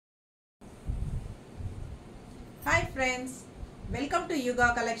Hi friends, welcome to YUGA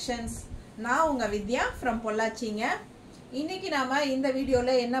collections. நான் உங்க வித்யா from பொள்ளாச்சிங்க. இன்னைக்கு நாம இந்த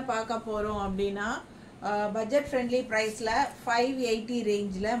வீடியோல என்ன பார்க்க போறோம் அப்படினா பட்ஜெட் ஃப்ரெண்ட்லி பிரைஸ்ல 580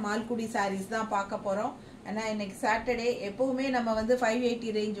 ரேஞ்ச்ல மால்குடி sarees தான் பார்க்க போறோம். ஏன்னா இன்னைக்கு சாட்டர்டே எப்பவுமே நம்ம வந்து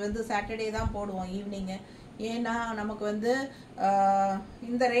 580 ரேஞ்ச் வந்து சாட்டர்டே தான் போடுவோம் ஈவினிங். ஏன்னா நமக்கு வந்து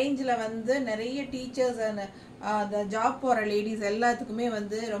இந்த ரேஞ்சில் வந்து நிறைய டீச்சர்ஸ் அந்த ஜாப் போகிற லேடிஸ் எல்லாத்துக்குமே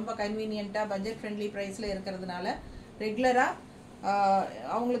வந்து ரொம்ப கன்வீனியண்ட்டாக பட்ஜெட் ஃப்ரெண்ட்லி ப்ரைஸில் இருக்கிறதுனால ரெகுலராக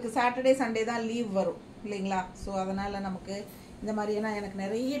அவங்களுக்கு சாட்டர்டே சண்டே தான் லீவ் வரும் இல்லைங்களா. ஸோ அதனால் நமக்கு இந்த மாதிரி ஏன்னா எனக்கு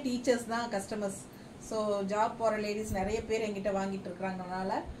நிறைய டீச்சர்ஸ் தான் கஸ்டமர்ஸ். ஸோ ஜாப் போகிற லேடிஸ் நிறைய பேர் எங்கிட்ட வாங்கிட்டு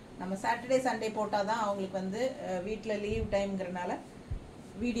இருக்கிறாங்கனால நம்ம சாட்டர்டே சண்டே போட்டால் தான் அவங்களுக்கு வந்து வீட்டில் லீவ் டைம்ங்கிறனால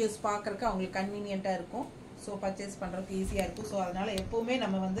வீடியோஸ் பார்க்குறக்கு அவங்களுக்கு கன்வீனியண்ட்டாக இருக்கும். ஸோ பர்ச்சேஸ் பண்ணுறதுக்கு ஈஸியாக இருக்கும். ஸோ அதனால் எப்போவுமே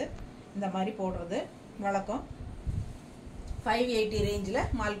நம்ம வந்து இந்த மாதிரி போடுறது வழக்கம். 580 ரேஞ்சில்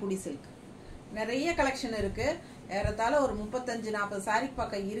மால்குடி சில்க் நிறைய கலெக்ஷன் இருக்குது. ஏறத்தாழ ஒரு 35-40 சாரீ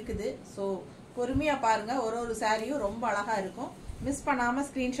பக்கம் இருக்குது. ஸோ பொறுமையாக பாருங்கள், ஒரு சாரியும் ரொம்ப அழகாக இருக்கும். மிஸ் பண்ணாமல்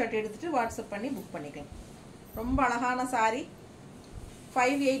ஸ்க்ரீன்ஷாட் எடுத்துகிட்டு வாட்ஸ்அப் பண்ணி புக் பண்ணிக்கலாம். ரொம்ப அழகான sari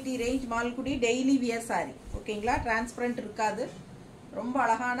 580 range Malgudi daily wear sari. ஓகேங்களா, டிரான்ஸ்பரண்ட் இருக்காது. ரொம்ப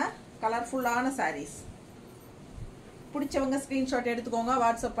அழகான கலர்ஃபுல்லான சாரீஸ். பிடிச்சவங்க ஸ்க்ரீன்ஷாட் எடுத்துக்கோங்க,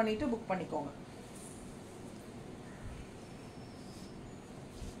 வாட்ஸ்அப் பண்ணிட்டு புக் பண்ணிக்கோங்க.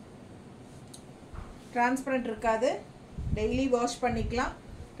 டிரான்ஸ்பரண்ட் இருக்காது, டெய்லி வாஷ் பண்ணிக்கலாம்.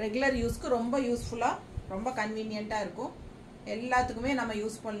 ரெகுலர் யூஸ்க்கு ரொம்ப யூஸ்ஃபுல்லாக ரொம்ப கன்வீனியண்ட்டாக இருக்கும். எல்லாத்துக்குமே நம்ம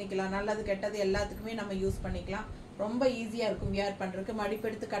யூஸ் பண்ணிக்கலாம். நல்லது கெட்டது எல்லாத்துக்குமே நம்ம யூஸ் பண்ணிக்கலாம். ரொம்ப ஈஸியாக இருக்கும் வியர் பண்ணுறதுக்கு.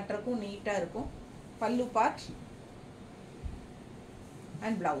 மடிப்பெடுத்து கட்டுறதுக்கும் நீட்டாக இருக்கும். பல்லு பார்ட்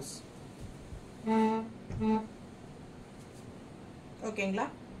அண்ட் பிளவுஸ். ஓகேங்களா,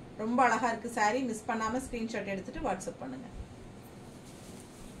 ரொம்ப அழகா இருக்கு சாரி. மிஸ் பண்ணாம ஸ்கிரீன்ஷாட் எடுத்துட்டு வாட்ஸ்அப் பண்ணுங்க.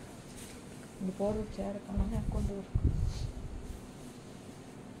 இந்த போற சேர் கமங்க கொண்டு வர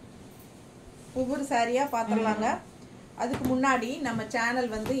ஒவ்வொரு சாரியா பாத்துறலாங்க. அதுக்கு முன்னாடி நம்ம சேனல்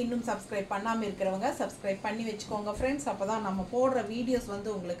வந்து இன்னும் சப்ஸ்கிரைப் பண்ணாம இருக்கிறவங்க சப்ஸ்கிரைப் பண்ணி வெச்சுக்கோங்க फ्रेंड्स. அப்பதான் நம்ம போடுற வீடியோஸ் வந்து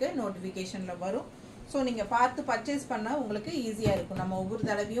உங்களுக்கு நோட்டிஃபிகேஷன்ல வரும். ஸோ நீங்கள் பார்த்து பர்ச்சேஸ் பண்ண உங்களுக்கு ஈஸியாக இருக்கும். நம்ம ஒவ்வொரு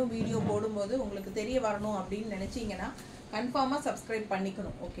தடவையும் வீடியோ போடும்போது உங்களுக்கு தெரிய வரணும் அப்படின்னு நினச்சிங்கன்னா கன்ஃபார்மாக சப்ஸ்கிரைப்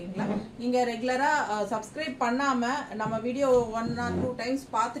பண்ணிக்கணும். ஓகேங்களா, நீங்கள் ரெகுலராக சப்ஸ்கிரைப் பண்ணாமல் நம்ம வீடியோ 1 or 2 டைம்ஸ்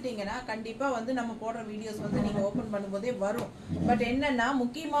பார்த்துட்டிங்கன்னா கண்டிப்பாக வந்து நம்ம போடுற வீடியோஸ் வந்து நீங்கள் ஓப்பன் பண்ணும்போதே வரும். பட் என்னென்னா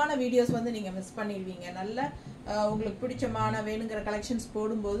முக்கியமான வீடியோஸ் வந்து நீங்கள் மிஸ் பண்ணிடுவீங்க. நல்ல உங்களுக்கு பிடிச்சமான வேணுங்கிற கலெக்ஷன்ஸ்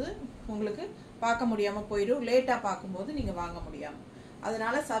போடும்போது உங்களுக்கு பார்க்க முடியாமல் போயிடும். லேட்டாக பார்க்கும்போது நீங்கள் வாங்க முடியாமல்.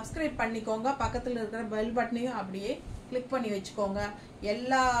 அதனால சப்ஸ்கிரைப் பண்ணிக்கோங்க. பக்கத்தில் இருக்கிற பெல் பட்டனையும் அப்படியே கிளிக் பண்ணி வச்சுக்கோங்க.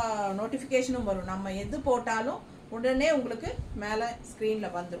 எல்லா நோட்டிஃபிகேஷனும் வரும். நம்ம எது போட்டாலும் உடனே உங்களுக்கு மேலே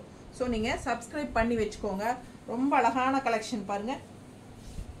ஸ்க்ரீனில் வந்துடும். ஸோ நீங்கள் சப்ஸ்கிரைப் பண்ணி வச்சுக்கோங்க. ரொம்ப அழகான கலெக்ஷன் பாருங்கள்.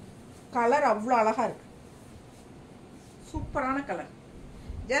 கலர் அவ்வளோ அழகாக இருக்கு. சூப்பரான கலர்.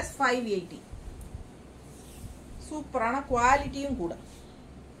 ஜஸ்ட் 580. சூப்பரான குவாலிட்டியும் கூட.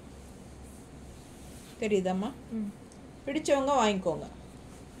 தெரியுதாம்மா? பிடிச்சவங்க வாங்கிக்கோங்க.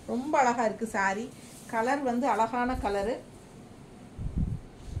 ரொம்ப அழகா இருக்கு சாரி. கலர் வந்து அழகான கலரு.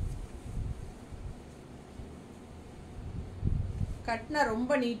 கட்னா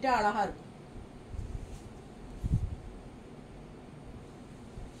ரொம்ப நீட்டா அழகா இருக்கும்.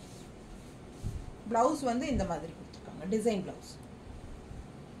 பிளவுஸ் வந்து இந்த மாதிரி கொடுத்துருக்காங்க, டிசைன் பிளவுஸ்.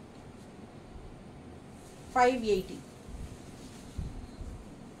 580.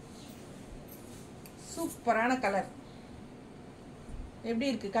 சூப்பரான கலர். எப்படி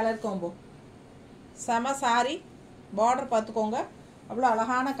இருக்கு கலர் காம்போ? செம சாரி. பார்டர் பார்த்துக்கோங்க, அவ்வளோ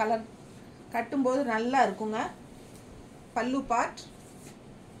அழகான கலர். கட்டும்போது நல்லா இருக்குங்க. பல்லு part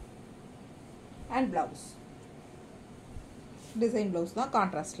and blouse. Design blouse தான்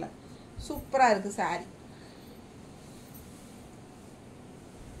கான்ட்ராஸ்ட்ல. சூப்பராக இருக்கு சாரி.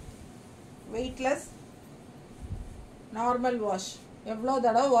 Weightless, normal wash. எவ்வளோ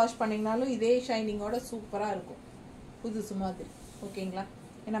தடவை வாஷ் பண்ணிங்கனாலும் இதே ஷைனிங்கோட சூப்பராக இருக்கும், புதுசு மாதிரி. ஓகேங்களா,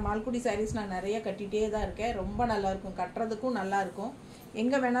 ஏன்னா மால்குடி சாரீஸ் நான் நிறைய கட்டிகிட்டே தான் இருக்கேன். ரொம்ப நல்லாயிருக்கும், கட்டுறதுக்கும் நல்லாயிருக்கும்.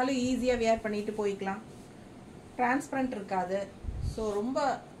 எங்கே வேணாலும் ஈஸியாக வியர் பண்ணிட்டு போய்க்கலாம். டிரான்ஸ்பரண்ட் இருக்காது. ஸோ ரொம்ப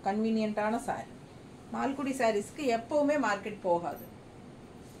கன்வீனியண்ட்டான சாரீ. மால்குடி சாரீஸ்க்கு எப்போவுமே மார்க்கெட் போகாது.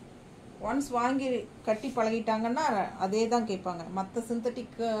 ஒன்ஸ் வாங்கி கட்டி பழகிட்டாங்கன்னா அதே தான் கேட்பாங்க. மற்ற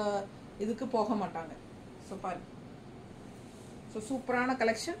சிந்தட்டிக் இதுக்கு போக மாட்டாங்க. ஸோ பாருங்க. ஸோ சூப்பரான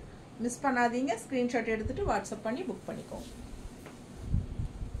கலெக்ஷன். மிஸ் பண்ணாதீங்க. ஸ்க்ரீன்ஷாட் எடுத்துகிட்டு வாட்ஸ்அப் பண்ணி புக் பண்ணிக்கோங்க.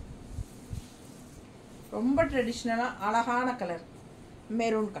 ரொம்ப ட்ரெடிஷ்னலாக அழகான colour,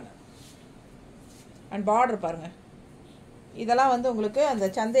 maroon colour. And border பாருங்கள். இதெல்லாம் வந்து உங்களுக்கு அந்த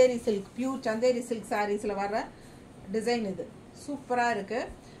Chanderi silk, pure Chanderi silk சாரீஸில் வர்ற டிசைன். இது சூப்பராக இருக்குது.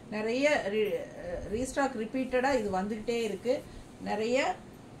 நிறைய ரீஸ்டாக் ரிப்பீட்டடாக இது வந்துக்கிட்டே இருக்குது, நிறைய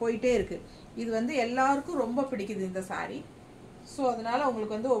போயிட்டே இருக்குது. இது வந்து எல்லாருக்கும் ரொம்ப பிடிக்குது இந்த சாரீ. ஸோ அதனால்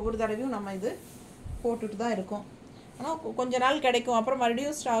உங்களுக்கு வந்து ஒவ்வொரு தடவையும் நம்ம இது போட்டுட்டு தான் இருக்கோம். ஆனால் கொஞ்ச நாள் கிடைக்கும், அப்புறம்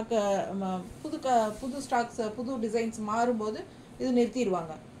மறுபடியும் ஸ்டாக்கு புது ஸ்டாக்ஸ் புது டிசைன்ஸ் மாறும்போது இது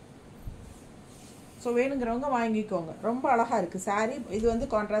நிறுத்திடுவாங்க. ஸோ வேணுங்கிறவங்க வாங்கிக்கோங்க. ரொம்ப அழகாக இருக்குது சாரீ. இது வந்து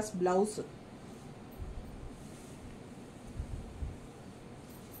கான்ட்ராஸ்ட் ப்ளவுஸு.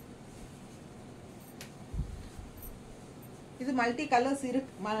 இது மல்டி கலர்ஸ்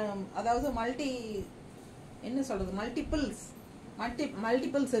இருக்கு, அதாவது என்ன சொல்கிறது,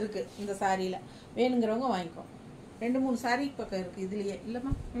 மல்டிபிள்ஸ் இருக்குது இந்த சாரியில். வேணுங்கிறவங்க வாங்கிக்கோ. 2-3 சாரீ பக்கம் இருக்குது இதுலேயே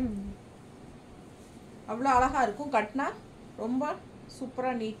இல்லைம்மா. அவ்வளோ அழகாக இருக்கும், கட்டினா ரொம்ப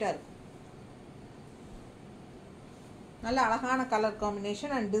சூப்பராக நீட்டாக இருக்கும். நல்ல அழகான colour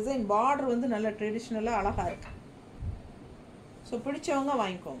combination and design. Border வந்து நல்ல ட்ரெடிஷ்னலாக அழகாக இருக்கு. ஸோ பிடிச்சவங்க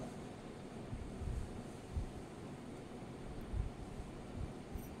வாங்கிக்கோங்க.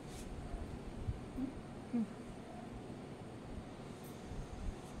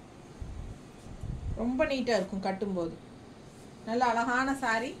 ரொம்ப நீட்டாக இருக்கும் கட்டும்போது. நல்ல அழகான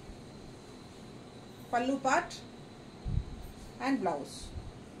சாரீ. பல்லு பார்ட் அண்ட் ப்ளவுஸ்.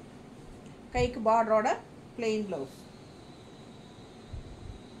 கைக்கு பார்டரோட பிளெயின் ப்ளவுஸ்.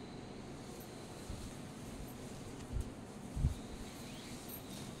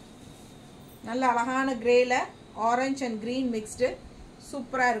 நல்ல அழகான கிரேல ஆரஞ்சு அண்ட் க்ரீன் மிக்ஸ்டு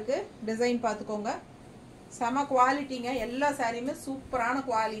சூப்பராக இருக்குது. டிசைன் பார்த்துக்கோங்க, செம குவாலிட்டிங்க. எல்லா சாரியுமே சூப்பரான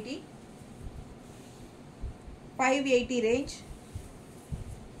குவாலிட்டி. 580 ரேஞ்ச்.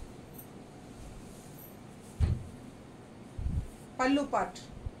 பல்லு பார்ட்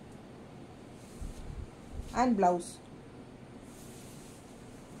அண்ட் பிளவுஸ்.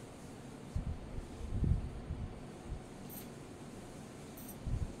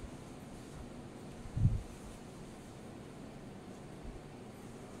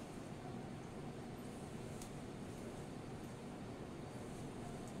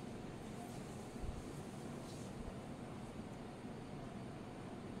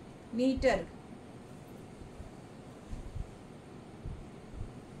 நீட்டாக இருக்கு.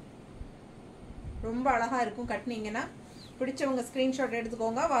 ரொம்ப அழகாக இருக்கும் கட்டினீங்கன்னா. பிடிச்சவங்க ஸ்க்ரீன்ஷாட்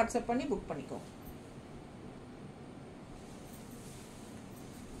எடுத்துக்கோங்க, வாட்ஸ்அப் பண்ணி புக் பண்ணிக்கோங்க.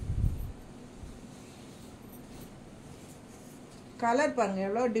 கலர் பாருங்கள்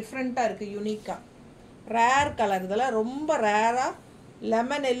எவ்வளோ டிஃப்ரெண்ட்டாக இருக்குது, யூனிக்காக. ரேர் கலர், இதெல்லாம் ரொம்ப ரேராக.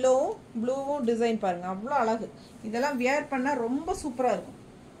 லெமன் எல்லோவும் ப்ளூவும் டிசைன் பாருங்கள், அவ்வளோ அழகு. இதெல்லாம் வியர் பண்ணால் ரொம்ப சூப்பராக இருக்கும்.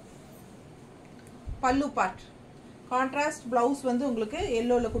 பல்லு பார்ட் கான்ட்ராஸ்ட் ப்ளவுஸ் வந்து உங்களுக்கு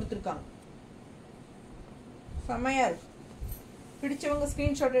எல்லோவில் கொடுத்துருக்காங்க. செம்மையாக இருக்கு. பிடிச்சவங்க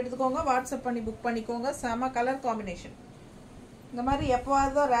ஸ்க்ரீன்ஷாட் எடுத்துக்கோங்க, வாட்ஸ்அப் பண்ணி புக் பண்ணிக்கோங்க. செம கலர் காம்பினேஷன். இந்த மாதிரி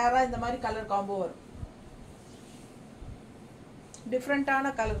எப்போவாது தான் ரேராக இந்த மாதிரி கலர் காம்போ வரும்.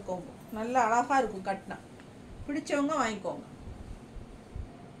 டிஃப்ரெண்ட்டான கலர் காம்போ, நல்ல அழகாக இருக்கும் கட்டினா. பிடிச்சவங்க வாங்கிக்கோங்க.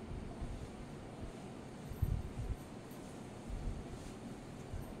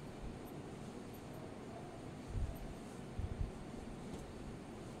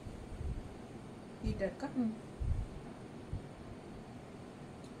 நீட்டாக இருக்கா?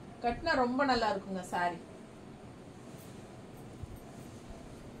 கட்டினா ரொம்ப நல்லா இருக்குங்க சாரி.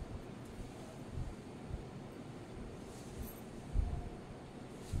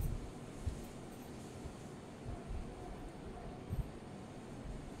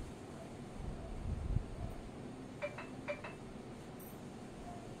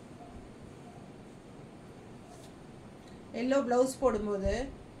 எல்லோ ப்ளவுஸ் போடும்போது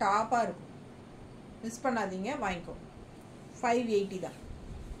டாப்பாக இருக்கும், மிஸ் பண்ணாதீங்க, வாங்கிக்கோ. 580 தான்.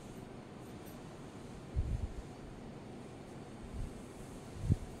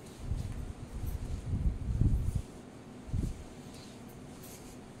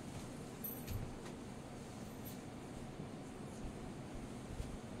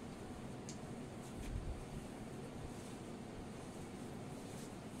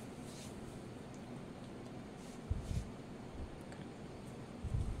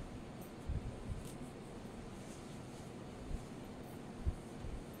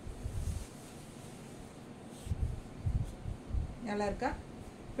 நல்லா இருக்கா?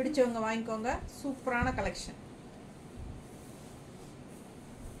 பிடிச்சவங்க வாங்கிக்கோங்க. சூப்பரான கலெக்ஷன்.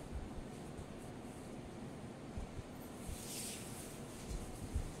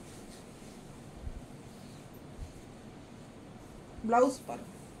 பிளவுஸ்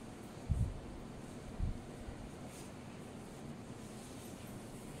பாருங்க,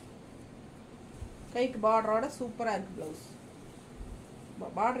 கைக்கு பார்டரோட சூப்பரா இருக்கு. பிளவுஸ்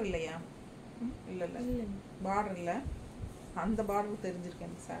பார்டர் இல்லையா? இல்ல பார்டர் இல்லை. அந்த பார்டர் தெரிஞ்சிருக்கு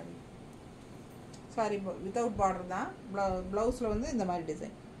எனக்கு சாரி. சாரி வித்தவுட் பார்டர் தான். ப்ளவுஸில் வந்து இந்த மாதிரி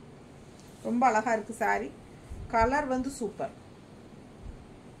டிசைன் ரொம்ப அழகாக இருக்குது சாரி. கலர் வந்து சூப்பர்,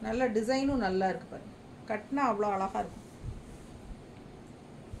 நல்ல டிசைனும் நல்லா இருக்குது பாருங்க. கட்டினா அவ்வளோ அழகாக இருக்கும்.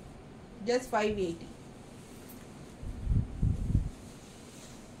 ஜஸ்ட் 580.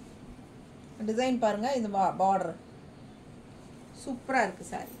 டிசைன் பாருங்க, இந்த பார்டர் சூப்பராக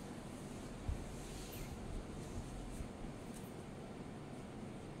இருக்குது சாரி.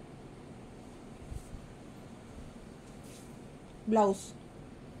 ப்ளவுஸ்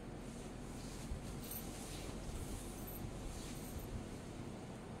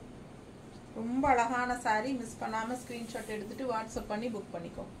ரொம்ப அழகான சாரி. மிஸ் பண்ணாமல் ஸ்க்ரீன்ஷாட் எடுத்துட்டு வாட்ஸ்அப் பண்ணி புக்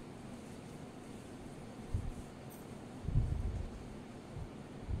பண்ணிக்கோ.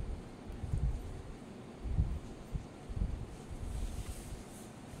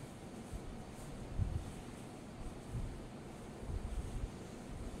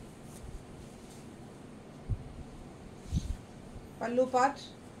 பல்லு part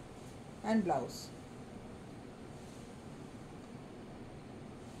and blouse.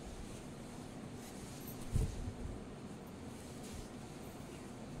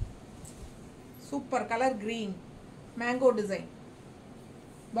 Super colour, green mango design.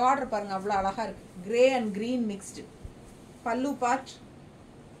 Border பாருங்க அவ்வளோ அழகா இருக்கு. Grey and green mixed. பல்லு பார்ட்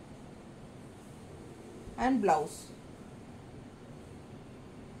அண்ட் பிளவுஸ்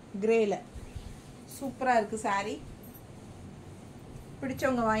கிரேல சூப்பரா இருக்கு சாரி.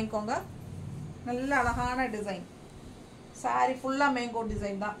 பிடிச்சவங்க வாங்கிக்கோங்க. நல்ல அழகான டிசைன். சாரி ஃபுல்லா மேங்கோ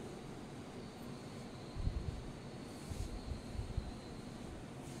டிசைன் தான்.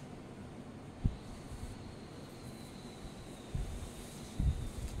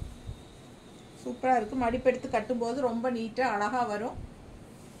 சூப்பரா இருக்கு. மடிப்பெடுத்து கட்டும்போது ரொம்ப நீட்டா அழகா வரும்.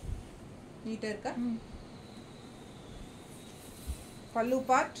 நீட்டா இருக்கா? பல்லு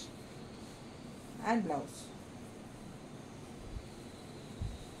பார்ட் அண்ட் பிளவுஸ்.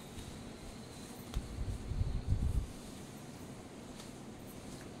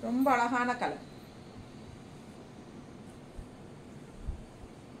 ரொம்ப அழகான கலர்.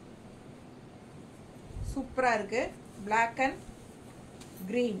 சூப்பரா இருக்கு. Black and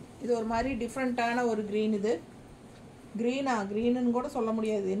green. இது ஒரு மாதிரி டிஃப்ரெண்டான ஒரு green. இது green-ஆ? green-ன்னு கூட சொல்ல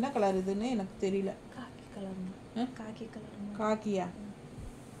முடியாது. என்ன கலர் இதுன்னு எனக்கு தெரியல. காக்கி கலர். காக்கி கலர். காக்கியா?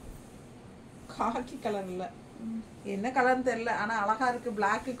 காக்கி கலர் இல்ல. என்ன கலர்னு தெரியல. ஆனா அழகா இருக்கு.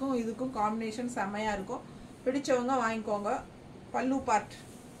 Black-க்கும் இதுக்கும் காம்பினேஷன் செமையா இருக்கும். பிடிச்சவங்க வாங்கிக்கோங்க. பல்லு பார்ட்.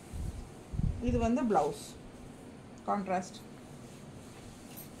 இது வந்து பிளவுஸ் கான்ட்ராஸ்ட்.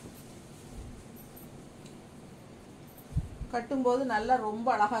 கட்டும்போது நல்லா ரொம்ப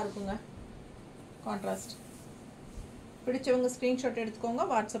அழகா இருக்குங்க. கான்ட்ராஸ்ட். பிடிச்சவங்க ஸ்கிரீன்ஷாட் எடுத்துக்கோங்க.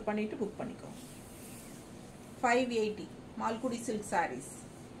 வாட்ஸ்அப் பண்ணிட்டு புக் பண்ணிக்கோங்க. 580 Malgudi silk saris.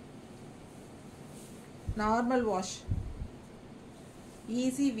 Normal wash,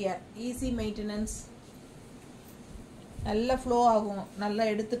 easy wear, easy maintenance. நல்ல ஃப்ளோ ஆகும். நல்லா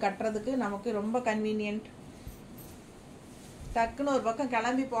எடுத்து கட்டுறதுக்கு நமக்கு ரொம்ப கன்வீனியன்ட். டக்குன்னு ஒரு பக்கம்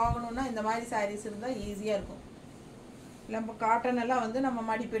கிளம்பி போகணும்னா இந்த மாதிரி சாரீஸ் இருந்தால் ஈஸியாக இருக்கும். இல்லை இப்போ காட்டன் எல்லாம் வந்து நம்ம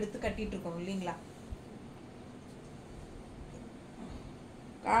மடிப்பு எடுத்து கட்டிட்டு இருக்கோம் இல்லைங்களா?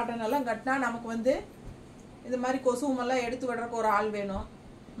 காட்டன் எல்லாம் கட்டினா நமக்கு வந்து இந்த மாதிரி கொசுவமெல்லாம் எடுத்து விடுறக்கு ஒரு ஆள் வேணும்.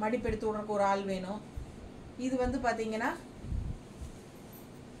 மடிப்பு எடுத்து விடுறக்கு ஒரு ஆள் வேணும். இது வந்து பார்த்தீங்கன்னா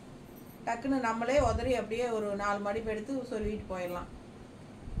டக்குன்னு நம்மளே உதறி அப்படியே ஒரு 4 மடிப்பு எடுத்து சொல்லிட்டு போயிடலாம்.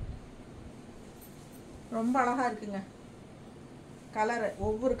 ரொம்ப அழகா இருக்குங்க. கலர்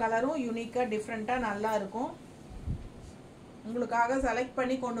ஒவ்வொரு கலரும் யூனிக்கா டிஃப்ரெண்டா நல்லா இருக்கும். உங்களுக்காக செலக்ட்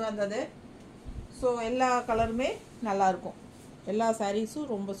பண்ணி கொண்டு வந்தது. ஸோ எல்லா கலருமே நல்லா இருக்கும். எல்லா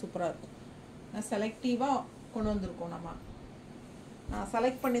சாரீஸும் ரொம்ப சூப்பராக இருக்கும். நான் செலக்டிவாக கொண்டு வந்திருக்கோம். நான்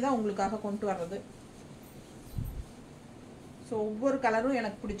செலக்ட் பண்ணி தான் உங்களுக்காக கொண்டு வர்றது. ஸோ ஒவ்வொரு கலரும்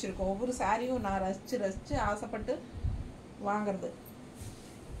எனக்கு பிடிச்சிருக்கும். ஒவ்வொரு சாரியும் நான் ரசித்து ஆசைப்பட்டு வாங்கிறது.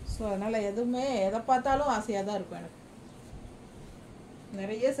 ஸோ அதனால் எதுவுமே எதை பார்த்தாலும் ஆசையாக தான் இருக்கும் எனக்கு.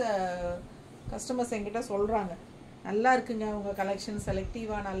 நிறைய கஸ்டமர்ஸ் என்கிட்ட சொல்கிறாங்க, நல்லா இருக்குங்க உங்கள் கலெக்ஷன்,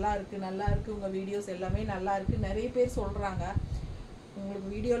 செலக்டிவாக நல்லா இருக்குது உங்கள் வீடியோஸ் எல்லாமே நல்லா இருக்குது. நிறைய பேர் சொல்கிறாங்க. உங்களுக்கு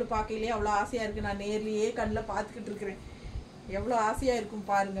வீடியோவில் பார்க்கலையே அவ்வளோ ஆசையாக இருக்குது. நான் நேர்லேயே கண்ணில் பார்த்துக்கிட்டு இருக்கிறேன். எவ்வளோ ஆசையாக இருக்கும்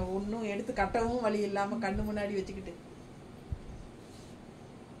பாருங்கள். ஒன்றும் எடுத்து கட்டவும் வழி இல்லாமல் கண்ணு முன்னாடி வச்சுக்கிட்டு.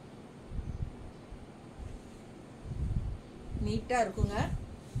 நீட்டாக இருக்குங்க.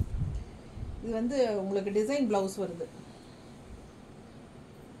 இது வந்து உங்களுக்கு டிசைன் ப்ளவுஸ் வருது.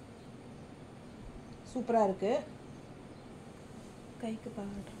 சூப்பராக இருக்குது. கைக்கு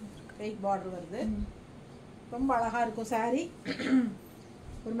பார்டர் வருது. ரொம்ப அழகாக இருக்கும் சாரி.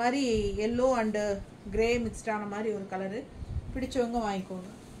 ஒரு மாதிரி எல்லோ அண்டு கிரே மிக்ஸ்டான மாதிரி ஒரு கலரு. பிடிச்சவங்க வாங்கிக்கோங்க.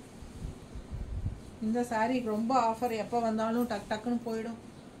 இந்த saree ரொம்ப ஆஃபர், எப்போ வந்தாலும் டக் டக்குன்னு போயிடும்.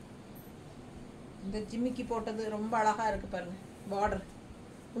 இந்த ஜிமிக்கி போட்டது ரொம்ப அழகாக இருக்குது பாருங்கள். பார்டர்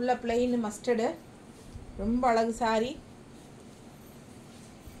உள்ள பிளெயின் மஸ்டர்டு, ரொம்ப அழகு saree.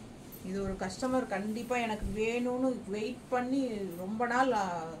 இது ஒரு கஸ்டமர் கண்டிப்பாக எனக்கு வேணும்னு வெயிட் பண்ணி ரொம்ப நாள்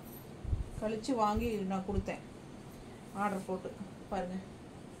கழித்து வாங்கி நான் கொடுத்தேன், ஆர்டர் போட்டு. பாருங்கள்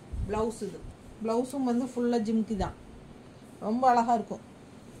ப்ளவுஸ், இது ப்ளவுஸும் வந்து ஃபுல்லாக ஜிமிக்கி தான், ரொம்ப அழகாக இருக்கும்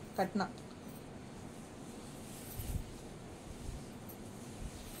கட்டினா.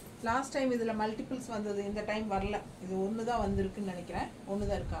 லாஸ்ட் டைம் இதில் மல்டிபிள்ஸ் வந்தது, இந்த டைம் வரல. இது ஒன்று தான் வந்திருக்குன்னு நினைக்கிறேன், ஒன்று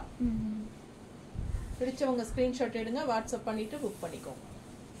தான் இருக்கா. பிடிச்சவங்க ஸ்க்ரீன்ஷாட் எடுங்க, வாட்ஸ்அப் பண்ணிவிட்டு புக் பண்ணிக்கோங்க.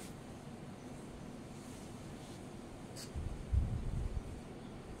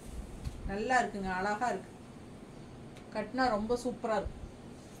 நல்லா இருக்குங்க, அழகா இருக்கு, கட்டினா ரொம்ப சூப்பரா இருக்கு.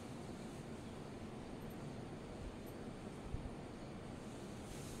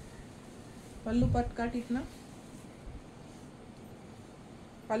 பல்லு பார்ட் காட்டிட்டுனா,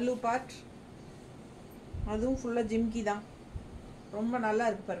 பல்லு பார்ட் அதுவும் ஃபுல்லா ஜிம்கி தான், ரொம்ப நல்லா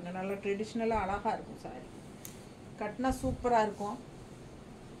இருக்கு பாருங்க. நல்லா ட்ரெடிஷ்னலாக அழகா இருக்கும் சாரி, கட்டினா சூப்பராக இருக்கும்.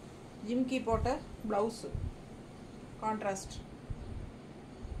 ஜிம்கி போட்ட ப்ளவுஸு கான்ட்ராஸ்ட்.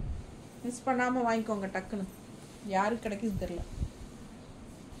 மிஸ் பண்ணாமல் வாங்கிக்கோங்க டக்குன்னு, யாருக்கு கிடைக்குது தெரியல.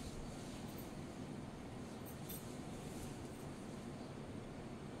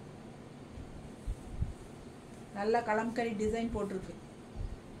 நல்ல கலம்கரி டிசைன் போட்டிருக்கு,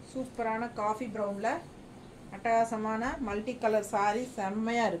 சூப்பரான காஃபி ப்ரௌனில் அட்டகாசமான மல்டி கலர் சாரி,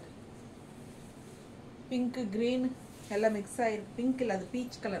 செம்மையாக இருக்குது. பிங்க்கு க்ரீன் எல்லாம் மிக்ஸ் ஆகிருக்கு. பிங்க் இல்லை, அது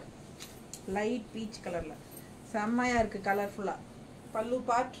பீச் கலர், லைட் பீச் கலரில் செம்மையாக இருக்குது, கலர்ஃபுல்லாக. பல்லு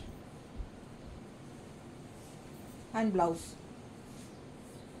பார்ட் அண்ட் ப்ளவுஸ்.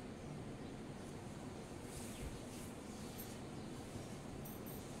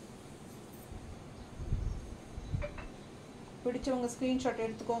 பிடிச்சவங்க ஸ்க்ரீன்ஷாட்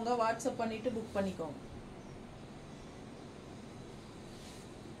எடுத்துக்கோங்க, வாட்ஸ்அப் பண்ணிவிட்டு புக் பண்ணிக்கோங்க.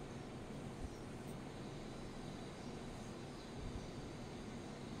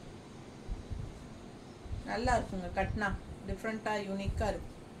 நல்லா இருக்குங்க கட்டினா, டிஃப்ரெண்ட்டாக யூனிக்காக இருக்கும்.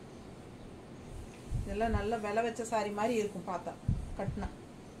 இதெல்லாம் நல்ல விலை வச்ச சாரி மாதிரி இருக்கும் பார்த்தா கட்டினா.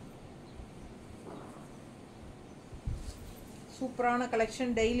 சூப்பரான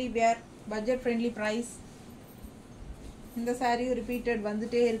கலெக்ஷன், டெய்லி வேர், பட்ஜெட் ஃப்ரெண்ட்லி ப்ரைஸ். இந்த சாரியும் ரிப்பீட்டட்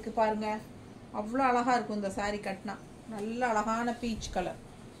வந்துட்டே இருக்குது பாருங்கள், அவ்வளோ அழகாக இருக்கும் இந்த சாரீ கட்டினா. நல்ல அழகான பீச் கலர்,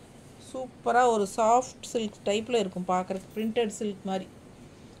 சூப்பராக ஒரு சாஃப்ட் சில்க் டைப்பில் இருக்கும் பார்க்குறதுக்கு, பிரிண்டட் சில்க் மாதிரி,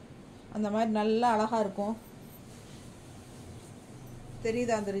 அந்த மாதிரி நல்லா அழகாக இருக்கும்.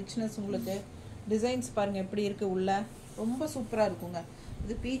 தெரியுதா அந்த ரிச்னஸ் உங்களுக்கு? டிசைன்ஸ் பாருங்கள் எப்படி இருக்குது உள்ள, ரொம்ப சூப்பராக இருக்குங்க.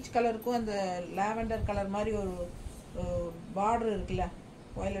 இது பீச் கலருக்கும் அந்த லாவெண்டர் கலர் மாதிரி ஒரு பார்டர் இருக்குல்ல,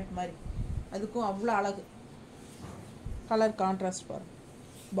 வயலட் மாதிரி, அதுக்கும் அவ்வளோ அழகு. கலர் கான்ட்ராஸ்ட் பாருங்க,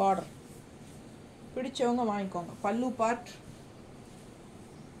 பார்டர். பிடிச்சவங்க வாங்கிக்கோங்க. பல்லு பார்ட்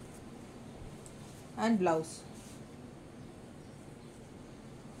அண்ட் ப்ளவுஸ்.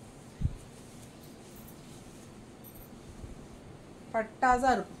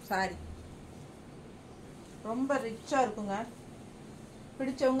 பட்டாசாக இருக்கும் சாரி, ரொம்ப ரிச்சாக இருக்குங்க.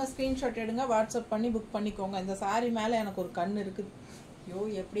 பிடிச்சவங்க ஸ்க்ரீன்ஷாட் எடுங்க, வாட்ஸ்அப் பண்ணி புக் பண்ணிக்கோங்க. இந்த சாரி மேலே எனக்கு ஒரு கண் இருக்குது. ஐயோ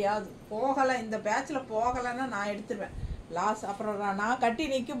எப்படியாவது போகலை, இந்த பேட்சில் போகலைன்னா நான் எடுத்துருவேன் லாஸ். அப்புறம் நான் கட்டி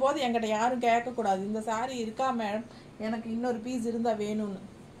நிற்கும் போது என்கிட்ட யாரும் கேட்கக்கூடாது, இந்த சாரி இருக்கா மேடம், எனக்கு இன்னொரு பீஸ் இருந்தால் வேணும்னு.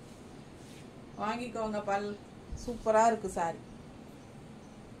 வாங்கிக்கோங்க. சூப்பராக இருக்குது சாரி.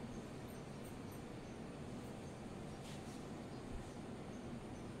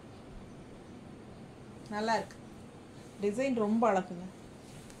 நல்லா இருக்கு, டிசைன் ரொம்ப அழகுங்க.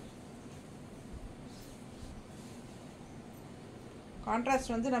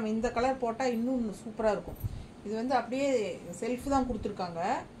 கான்ட்ராஸ்ட் வந்து நம்ம இந்த கலர் போட்டால் இன்னும் சூப்பராக இருக்கும். இது வந்து அப்படியே செல்ஃப் தான் கொடுத்துருக்காங்க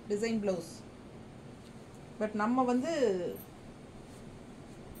டிசைன் ப்ளவுஸ், பட் நம்ம வந்து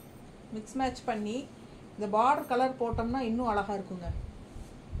மிக்ஸ் மேட்ச் பண்ணி இந்த பார்டர் கலர் போட்டோம்னா இன்னும் அழகாக இருக்குங்க.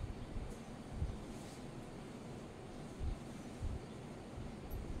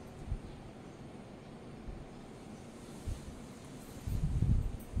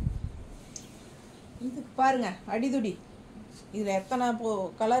 இதுக்கு பாருங்க அடிதுடி, இதில் எத்தனை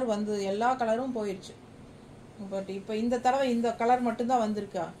கலர் வந்து எல்லா கலரும் போயிடுச்சு. பட் இப்போ இந்த தடவை இந்த கலர் மட்டும்தான்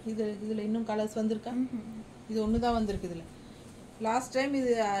வந்திருக்கா, இதில் இன்னும் கலர்ஸ் வந்திருக்கா? இது ஒன்று தான் வந்திருக்கு இதில். லாஸ்ட் டைம்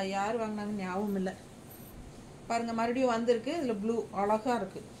இது யார் வாங்கினாங்கன்னு ஞாபகம் இல்லை. பாருங்கள் மறுபடியும் வந்திருக்கு, இதில் ப்ளூ அழகாக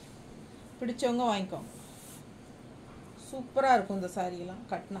இருக்குது. பிடிச்சவங்க வாங்கிக்கோங்க, சூப்பராக இருக்கும் இந்த சாரியெல்லாம்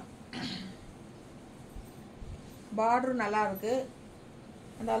கட்டினா. பார்டரும் நல்லா இருக்குது,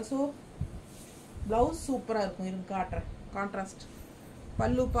 அண்ட் ஆல்சோ ப்ளவுஸ் சூப்பராக இருக்கும். இருங்க காட்டுறேன். கான்ட்ராஸ்ட்.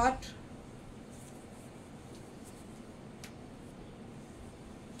 பல்லு பார்ட்,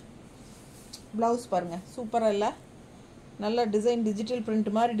 ப்ளவுஸ் பாருங்கள் சூப்பராக இல்லை, நல்ல டிசைன், டிஜிட்டல் பிரிண்ட்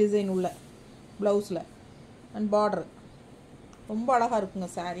மாதிரி டிசைன் உள்ள ப்ளவுஸில் அண்ட் பார்டர் ரொம்ப அழகாக இருக்குங்க.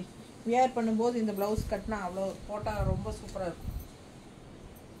 சாரீ வியர் பண்ணும்போது இந்த ப்ளவுஸ் கட்டினா அவ்வளோ போட்டால் ரொம்ப சூப்பராக இருக்கும்.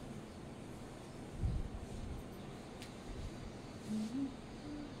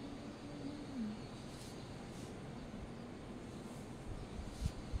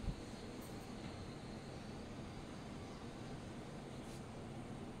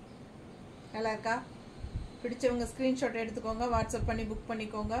 நல்லா இருக்கா? பிடிச்சவங்க ஸ்க்ரீன்ஷாட் எடுத்துக்கோங்க, வாட்ஸ்அப் பண்ணி புக்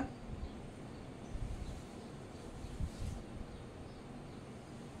பண்ணிக்கோங்க.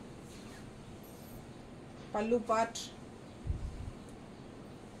 பல்லு பார்ட்,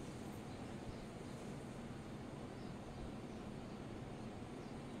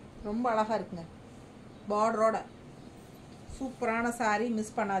 ரொம்ப அழகா இருக்குங்க, பார்டரோட சூப்பரான சாரி,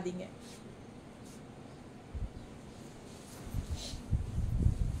 மிஸ் பண்ணாதீங்க.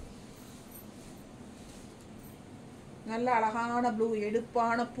 நல்ல அழகான ப்ளூ,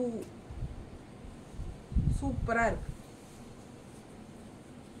 எடுப்பான பூ, சூப்பரா இருக்கு.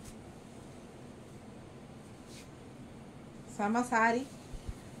 செம சாரி.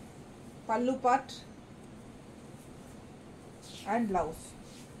 பல்லு பார்ட் அண்ட் பிளவுஸ்.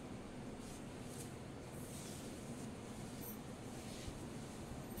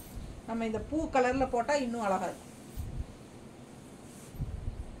 நம்ம இந்த பூ கலர்ல போட்டா இன்னும் அழகா இருக்கும்.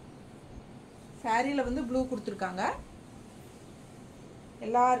 சாரியில வந்து ப்ளூ கொடுத்துருக்காங்க.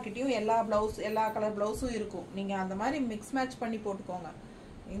 எல்லார்கிட்டையும் எல்லா ப்ளவுஸ், எல்லா கலர் ப்ளவுஸும் இருக்கும். நீங்கள் அந்த மாதிரி மிக்ஸ் மேட்ச் பண்ணி போட்டுக்கோங்க.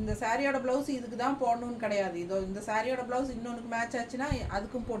 இந்த சாரியோட ப்ளவுஸ் இதுக்கு தான் போடணும்னு கிடையாது. இதோ இந்த சாரியோட ப்ளவுஸ் இன்னொன்றுக்கு மேட்ச் ஆச்சுன்னா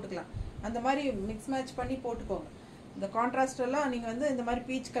அதுக்கும் போட்டுக்கலாம். அந்த மாதிரி மிக்ஸ் மேட்ச் பண்ணி போட்டுக்கோங்க. இந்த கான்ட்ராஸ்ட் எல்லாம் நீங்கள் வந்து இந்த மாதிரி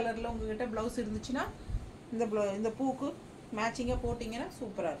பீச் கலரில் உங்ககிட்ட ப்ளவுஸ் இருந்துச்சுன்னா இந்த பூக்கு மேட்சிங்காக போட்டிங்கன்னா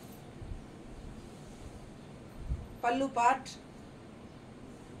சூப்பராக இருக்கும். பல்லு பார்ட்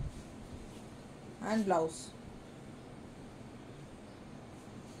அண்ட் ப்ளவுஸ்.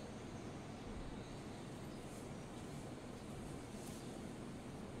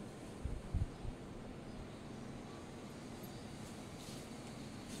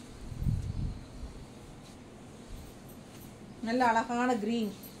 நல்ல அழகான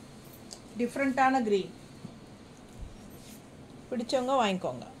கிரீன், டிஃப்ரெண்ட்டான கிரீன். பிடிச்சவங்க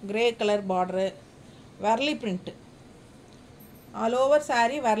வாங்கிக்கோங்க. Grey colour border, வரலி print, all over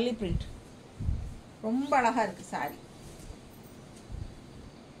sari வரலி print. ரொம்ப அழகாக இருக்குது சாரீ.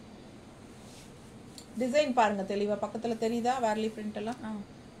 டிசைன் பாருங்கள் தெளிவாக, பக்கத்தில் தெரியுதா வரலி பிரிண்ட் எல்லாம்?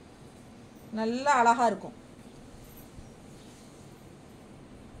 நல்லா அழகாக இருக்கும்.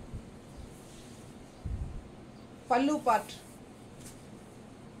 பல்லு பார்ட்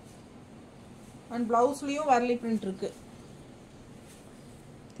அண்ட் ப்ளவுஸ்லேயும் வரலி பிரிண்ட் இருக்கு.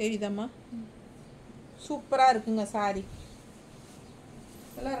 தெரியுதாம்மா? சூப்பராக இருக்குங்க சாரி.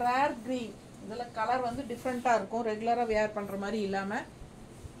 இதெல்லாம் ரேர் க்ரீன். இதெல்லாம் கலர் வந்து டிஃப்ரெண்ட்டாக இருக்கும், ரெகுலராக வேர் பண்ணுற மாதிரி இல்லாமல்.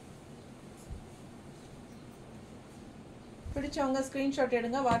 பிடிச்சவங்க ஸ்க்ரீன்ஷாட்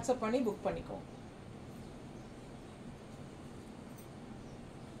எடுங்க, வாட்ஸ்அப் பண்ணி புக் பண்ணிக்கோங்க.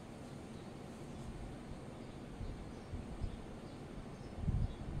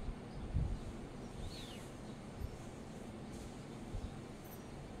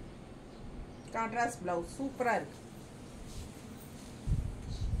 கான்ட்ராஸ்ட் பிளவுஸ் சூப்பரா இருக்கு.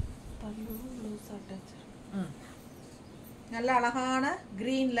 பல்லு ப்ளவுஸ் அட்டாச். நல்ல அழகான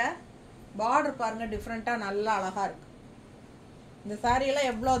கிரீன்ல பார்டர் பாருங்க, டிஃப்ரெண்டா நல்லா அழகா இருக்கு. இந்த சாரி எல்லாம்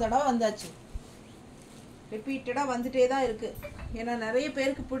எவ்வளவு தடவை வந்தாச்சு, ரிப்பீட்டடா வந்துட்டே தான் இருக்கு. ஏன்னா நிறைய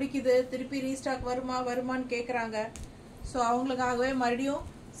பேருக்கு பிடிக்குது, திருப்பி ரீஸ்டாக் வருமான்னு கேட்குறாங்க. ஸோ அவங்களுக்காகவே மறுபடியும்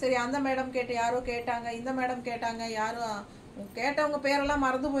சரி, அந்த மேடம் கேட்டு யாரோ கேட்டாங்க, இந்த மேடம் கேட்டாங்க, யாரும் கேட்டவங்க பேரெல்லாம்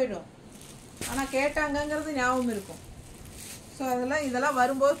மறந்து போயிடும், ஆனால் கேட்டாங்கங்கிறது ஞாபகம் இருக்கும். ஸோ இதெல்லாம்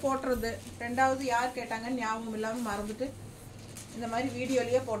வரும்போது போட்டுறது. ரெண்டாவது யார் கேட்டாங்கன்னு ஞாபகம் இல்லாமல் மறந்துட்டு இந்த மாதிரி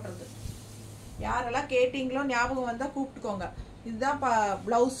வீடியோலேயே போட்டுறது. யாரெல்லாம் கேட்டிங்களோ ஞாபகம் வந்தால் கூப்பிட்டுக்கோங்க. இதுதான்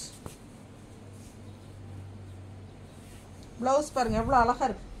ப்ளவுஸ். ப்ளவுஸ் பாருங்கள் எவ்வளோ அழகாக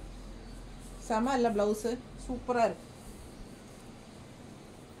இருக்கு. செம இல்லை ப்ளவுஸு, சூப்பராக இருக்கு.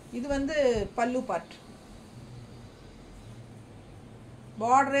 இது வந்து பல்லு பார்ட்.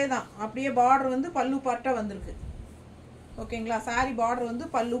 பார்டரே தான், அப்படியே பார்டர் வந்து பல்லு பார்ட்டாக வந்திருக்கு. ஓகேங்களா? சாரி பார்டர் வந்து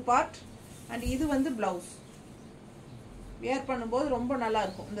பல்லு பார்ட் அண்ட் இது வந்து ப்ளவுஸ். வேர் பண்ணும்போது ரொம்ப நல்லா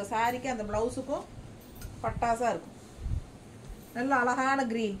இருக்கும். இந்த சாரிக்கு அந்த ப்ளவுஸுக்கும் பட்டாசாக இருக்கும். நல்ல அழகான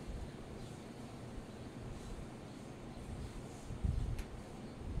கிரீன்.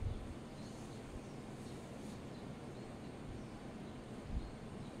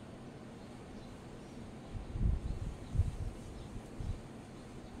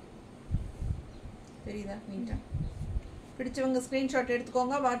 தெரியுதா நீட்டா பிடிச்சவங்க ஸ்கிரீன்ஷாட்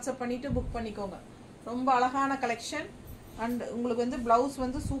எடுத்துக்கோங்க வாட்ஸ்அப் பண்ணிட்டு புக் பண்ணிக்கோங்க ரொம்ப அழகான கலெக்ஷன் அண்ட் உங்களுக்கு வந்து ப்ளவுஸ்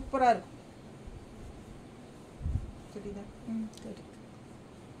வந்து சூப்பரா இருக்கும் தெரியுதா சரி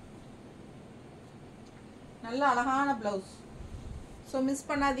நல்ல அழகான ப்ளவுஸ் ஸோ மிஸ்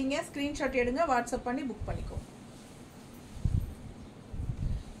பண்ணாதீங்க ஸ்கிரீன்ஷாட் எடுங்க வாட்ஸ்அப் பண்ணி புக் பண்ணிக்கோங்க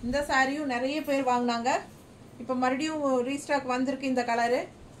இந்த சாரியும் நிறைய பேர் வாங்கினாங்க இப்போ மறுபடியும் ரீஸ்டாக் வந்திருக்கு இந்த கலரு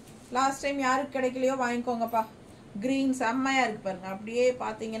லாஸ்ட் டைம் யாருக்கு கிடைக்கலையோ வாங்கிக்கோங்கப்பா கிரீன் செம்மையாக இருக்கு பாருங்க அப்படியே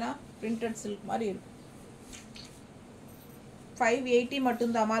பார்த்தீங்கன்னா பிரிண்டட் சில்க் மாதிரி இருக்கு 580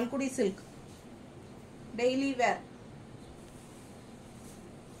 மட்டும்தான் மால்குடி சில்க் டெய்லி வேர்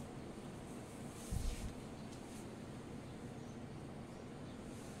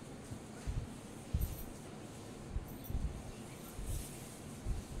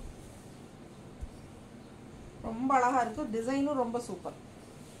ரொம்ப அழகா இருக்கு டிசைனும் ரொம்ப சூப்பர்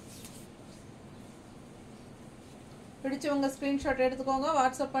பிடிச்சவங்க ஸ்கிரீன்ஷாட் எடுத்துக்கோங்க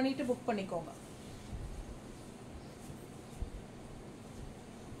வாட்ஸ்அப் பண்ணிட்டு புக் பண்ணிக்கோங்க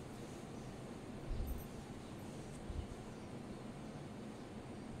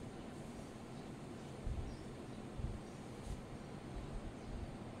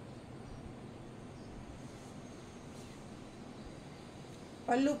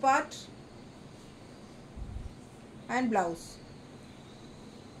பல்லு பார்ட் and blouse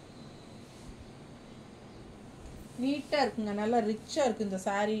நீட்டா இருக்குங்க நல்லா ரிச்சா இருக்கு இந்த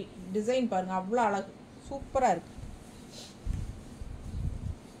saree டிசைன் பாருங்க அவ்வளவு அழகு சூப்பரா இருக்கு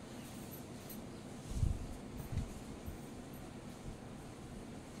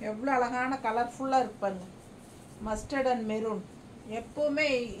எவ்வளவு அழகான கலர்ஃபுல்லா இருக்கு பாருங்க மஸ்டர்ட் அண்ட் மெரூன் எப்பவுமே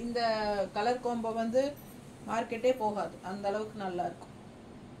இந்த கலர் காம்போ வந்து மார்க்கெட்டே போகாது அந்த அளவுக்கு நல்லா இருக்கும்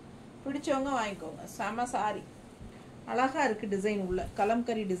பிடிச்சவங்க வாங்கிக்கோங்க செம saree அழகா இருக்கு டிசைன் உள்ள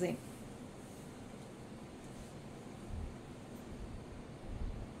கலம்கரி டிசைன்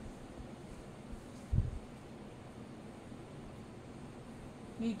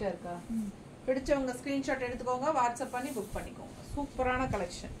நீட்டா இருக்கா பிடிச்சவங்க ஸ்கிரீன்ஷாட் எடுத்துக்கோங்க வாட்ஸ்அப் பண்ணி புக் பண்ணிக்கோங்க சூப்பரான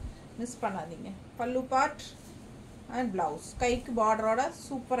கலெக்ஷன் மிஸ் பண்ணாதீங்க பல்லு பார்ட் அண்ட் பிளவுஸ் கைக்கு பார்டரோட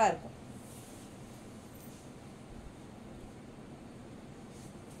சூப்பரா இருக்கும்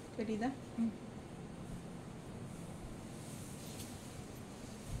தெரியுதா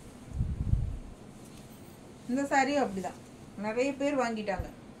இந்த சாரியும் அப்படிதான் நிறைய பேர் வாங்கிட்டாங்க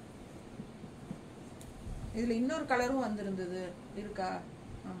இதுல இன்னொரு கலரும் வந்திருந்தது இருக்கா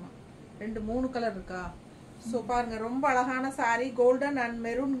ஆமா 2-3 கலர் இருக்கா சோ பாருங்க ரொம்ப அழகான சாரி கோல்டன் அண்ட்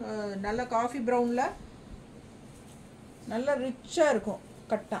மெரூன் நல்ல காஃபி பிரவுன்ல நல்ல ரிச்சா இருக்கும்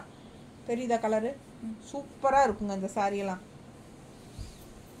கட்டா தெரியுதா கலரு சூப்பரா இருக்குங்க இந்த சாரி எல்லாம்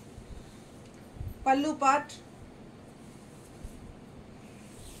பல்லு பார்ட்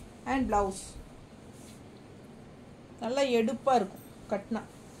அண்ட் பிளவுஸ் நல்லா எடுப்பா இருக்கும் கட்னா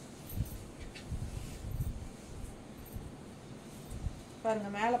பாருங்க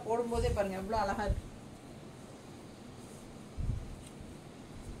மேல போடும்போதே பாருங்க எவ்வளவு அழகா இருக்கு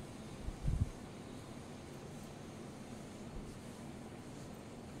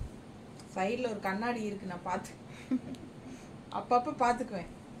சைடுல ஒரு கண்ணாடி இருக்கு நான் பார்த்து அப்பப்ப பாத்துக்குவேன்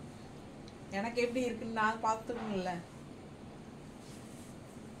எனக்கு எப்படி இருக்குன்னு நான் பார்த்துக்கணும்ல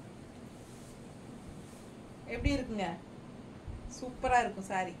எப்படி இருக்குங்க சூப்பரா இருக்கும்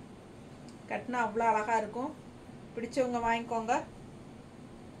சாரி கட்னா அவ்வளவு அழகா இருக்கும் பிடிச்சவங்க வாங்கிக்கோங்க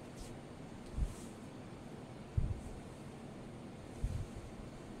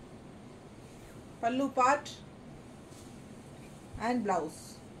பல்லு பார்ட் அண்ட் பிளவுஸ்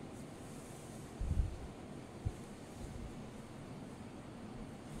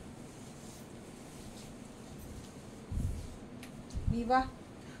நீ வா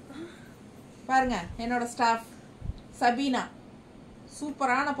பாருங்க என்னோட ஸ்டாஃப் சபீனா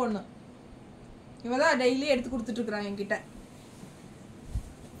சூப்பரான பொண்ணு இவதான் டெய்லி எடுத்து கொடுத்துட்டு இருக்கிறான் என்கிட்ட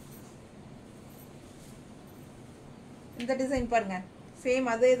இந்த டிசைன் பாருங்க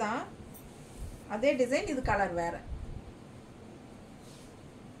சேம் அதே தான் அதே டிசைன் இது கலர் வேற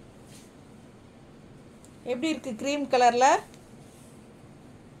எப்படி இருக்கு கிரீம் கலர்ல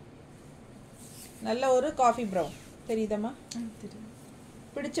நல்ல ஒரு காஃபி பிரவுன் தெரியுதம்மா தெரியும்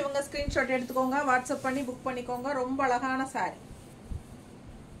பிடிச்சவங்க ஸ்கிரீன்ஷாட் எடுத்துக்கோங்க வாட்ஸ்அப் பண்ணி புக் பண்ணிக்கோங்க ரொம்ப அழகான சாரி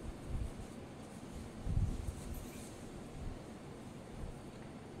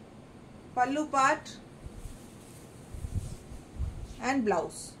பல்லு பார்ட் அண்ட்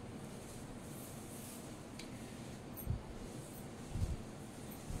பிளவுஸ்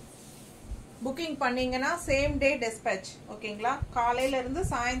புக்கிங் பண்ணீங்கன்னா சேம் டே டிஸ்பேட்ச் ஓகேங்களா காலையில இருந்து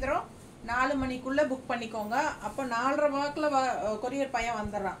சாயந்தரம் 4 மணிக்குள்ளே புக் பண்ணிக்கோங்க. அப்போ 4:30 வாக்கில் கொரியர் பையன்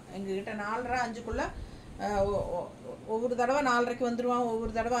வந்துடுறான் எங்ககிட்ட. 4:30 5க்குள்ளே ஒவ்வொரு தடவை 4:30க்கு வந்துடுவான்,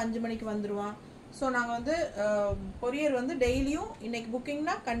 ஒவ்வொரு தடவை 5 மணிக்கு வந்துடுவான். ஸோ நாங்கள் வந்து கொரியர் வந்து டெய்லியும் இன்றைக்கி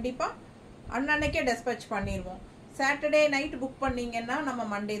புக்கிங்னா கண்டிப்பாக அன்னன்னைக்கே டெஸ்பேச் பண்ணிடுவோம். சாட்டர்டே நைட் புக் பண்ணிங்கன்னா நம்ம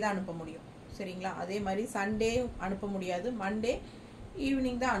மண்டே தான் அனுப்ப முடியும். சரிங்களா? அதே மாதிரி சண்டே அனுப்ப முடியாது, மண்டே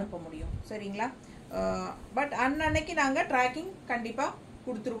ஈவினிங் தான் அனுப்ப முடியும். சரிங்களா? பட் அன்னன்னைக்கு நாங்கள் ட்ராக்கிங் கண்டிப்பாக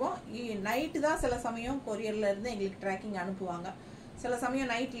கொடுத்துருவோம். நைட்டு தான் சில சமயம் கொரியரில் இருந்து எங்களுக்கு ட்ராக்கிங் அனுப்புவாங்க. சில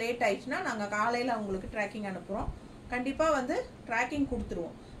சமயம் நைட் லேட் ஆயிடுச்சுன்னா நாங்கள் காலையில் அவங்களுக்கு ட்ராக்கிங் அனுப்புகிறோம். கண்டிப்பாக வந்து ட்ராக்கிங்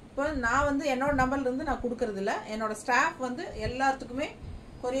கொடுத்துருவோம். இப்போ நான் வந்து என்னோட நம்பர்லேருந்து நான் கொடுக்கறதில்ல, என்னோட ஸ்டாஃப் வந்து எல்லாத்துக்குமே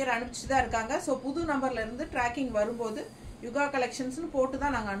கொரியர் அனுப்பிச்சு தான் இருக்காங்க. ஸோ புது நம்பர்லேருந்து ட்ராக்கிங் வரும்போது யுகா கலெக்ஷன்ஸ்னு போட்டு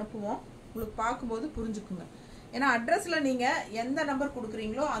தான் நாங்கள் அனுப்புவோம். உங்களுக்கு பார்க்கும்போது புரிஞ்சுக்குங்க. ஏன்னா அட்ரஸில் நீங்கள் எந்த நம்பர்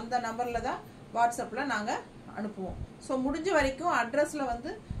கொடுக்குறீங்களோ அந்த நம்பரில் தான் வாட்ஸ்அப்பில் நாங்கள் அனுப்புவோம். ஸோ முடிஞ்ச வரைக்கும் அட்ரஸில்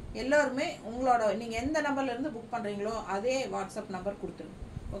வந்து எல்லோருமே உங்களோட நீங்கள் எந்த நம்பர்லேருந்து புக் பண்ணுறீங்களோ அதே வாட்ஸ்அப் நம்பர் கொடுத்துருங்க.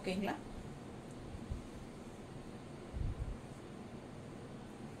 ஓகேங்களா?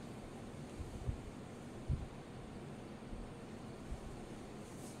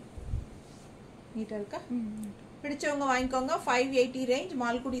 நீட்டாக இருக்கா? பிடிச்சவங்க வாங்கிக்கோங்க. 580 range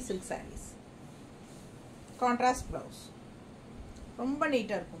Malgudi silk saris, contrast blouse, ரொம்ப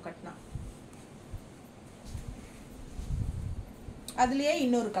நீட்டாக இருக்கும் கட்டினா. அதுலேயே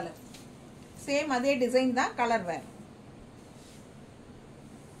இன்னொரு கலர், சேம் அதே டிசைன் தான், கலர் வேறு.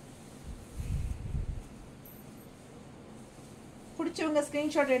 பிடிச்சவங்க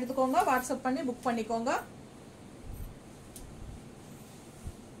ஸ்க்ரீன்ஷாட் எடுத்துக்கோங்க, வாட்ஸ்அப் பண்ணி புக் பண்ணிக்கோங்க.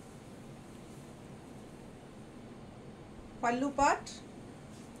 பல்லு பார்ட்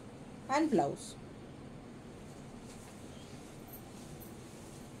அண்ட் பிளவுஸ்.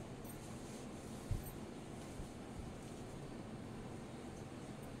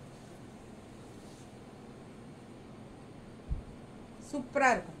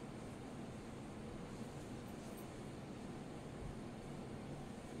 சூப்பராக இருக்கும்.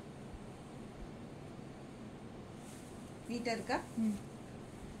 நீட்டாக இருக்கா?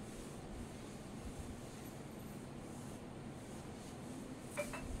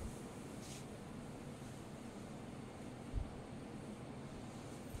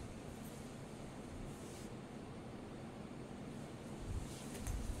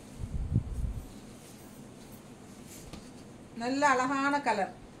 நல்ல அழகான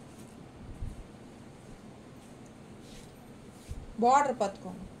கலர். பார்டர்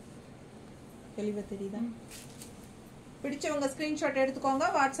பார்த்துக்கோங்க, தெளிவாக தெரியுதா? பிடிச்சவங்க ஸ்க்ரீன்ஷாட்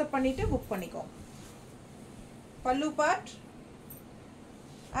எடுத்துக்கோங்க, வாட்ஸ்அப் பண்ணிட்டு புக் பண்ணிக்கோங்க. பல்லு பார்ட்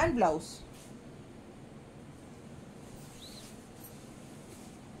அண்ட் பிளவுஸ்.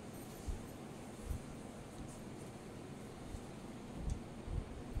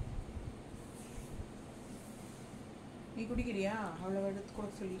 நீ குடிக்கிறியா? அவ்வளவு எடுத்து கூட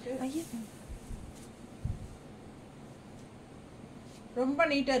சொல்லிட்டு ரொம்ப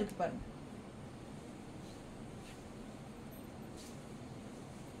நீட்டா இருக்கு பாருங்க.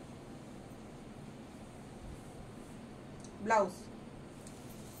 பிளவுஸ்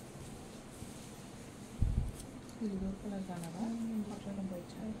இது ஒரு கலர் தானடா,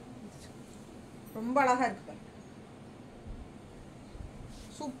 ரொம்ப அழகா இருக்கு பாருங்க.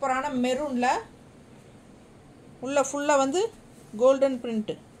 சூப்பரான மெரூன்ல உள்ள ஃபுல்லா வந்து கோல்டன்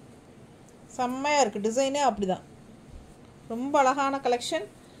பிரிண்ட், செம்மையா இருக்கு. டிசைனே அப்படிதான், ரொம்ப அழகான கலெக்ஷன்.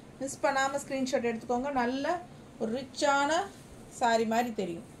 மிஸ் பண்ணாமல் ஸ்க்ரீன்ஷாட் எடுத்துக்கோங்க. நல்ல ஒரு ரிச்சான சாரி மாதிரி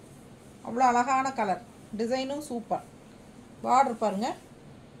தெரியும். அவ்வளோ அழகான கலர், டிசைனும் சூப்பர். பார்டர் பாருங்க.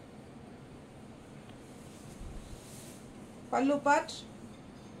 பல்லு பார்ட்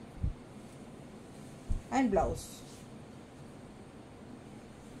அண்ட் பிளவுஸ்.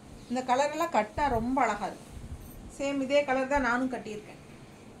 இந்த கலரெல்லாம் கட்டினா ரொம்ப அழகா இருக்கு. சேம் இதே கலர் தான் நானும் கட்டியிருக்கேன்.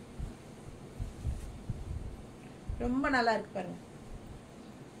 ரொம்ப நல்லா இருக்கு பாருங்க.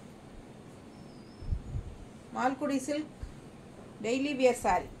 Malgudi silk daily wear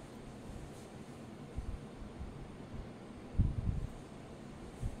sorry.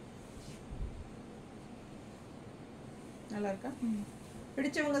 நல்லா இருக்கா?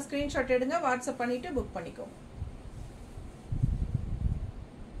 பிடிச்சவங்க ஸ்கிரீன்ஷாட் எடுங்க, வாட்ஸ்அப் பண்ணிட்டு புக் பண்ணிக்கோங்க.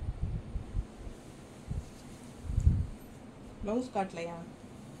 ப்ளவுஸ் காட்டலையா?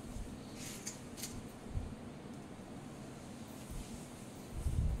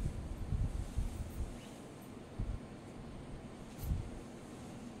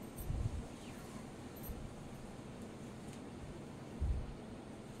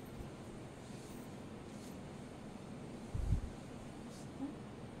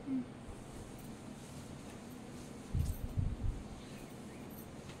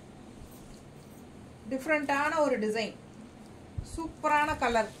 டிஃப்ரெண்ட்டான ஒரு டிசைன், சூப்பரான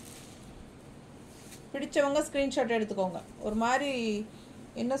கலர். பிடிச்சவங்க ஸ்க்ரீன்ஷாட் எடுத்துக்கோங்க. ஒரு மாதிரி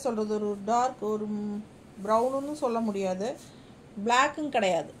என்ன சொல்கிறது, ஒரு டார்க், ஒரு ப்ரௌனுன்னு சொல்ல முடியாது, பிளாக்கும்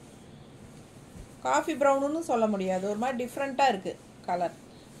கிடையாது, காஃபி ப்ரௌனுன்னு சொல்ல முடியாது, ஒரு மாதிரி டிஃப்ரெண்ட்டாக இருக்குது கலர்.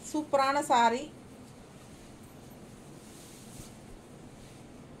 சூப்பரான சாரி.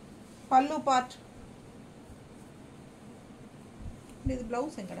 பல்லு பார்ட். இது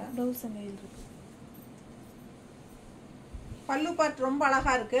ப்ளவுஸ் எங்கடா? ப்ளவுஸ் அங்கே இருக்கு. பல்லு பார்ட் ரொம்ப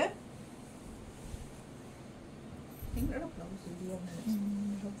அழகா இருக்கு. எங்கடா ப்ளவுஸ்? இல்லையா?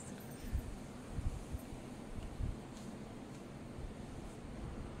 ப்ளவுஸ் இருக்கு.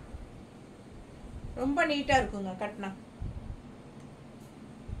 ரொம்ப நீட்டா இருக்குங்க கட்னா.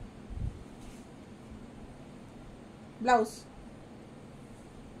 ப்ளவுஸ்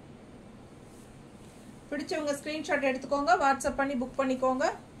பிடிச்சவங்க ஸ்க்ரீன்ஷாட் எடுத்துக்கோங்க, வாட்ஸ்அப் பண்ணி புக் பண்ணிக்கோங்க.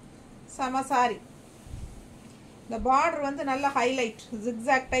 செம சாரி. இந்த பார்டர் வந்து நல்ல ஹைலைட்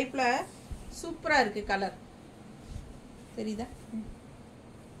ஜிக்ஸாக் டைப்ல சூப்பரா இருக்கு கலர். தெரியுதா?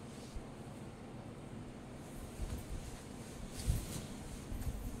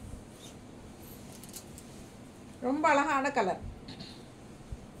 ரொம்ப அழகான கலர்.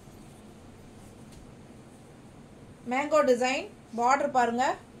 மேங்கோ டிசைன், பார்டர் பாருங்க,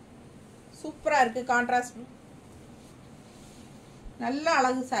 சூப்பரா இருக்கு. கான்ட்ராஸ்ட் நல்ல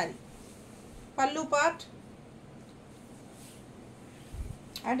அழகு சாரி. பல்லு பார்ட்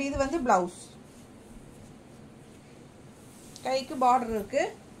அண்ட் இது வந்து பிளவுஸ். கைக்கு பார்டர் இருக்கு.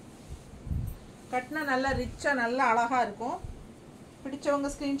 கட்டினா நல்லா ரிச்சா நல்லா அழகா இருக்கும்.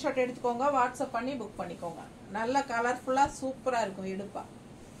 பிடிச்சவங்க ஸ்கிரீன்ஷாட் எடுத்துக்கோங்க, வாட்ஸ்அப் பண்ணி புக் பண்ணிக்கோங்க. நல்ல கலர்ஃபுல்லா சூப்பரா இருக்கும் எடுப்பா.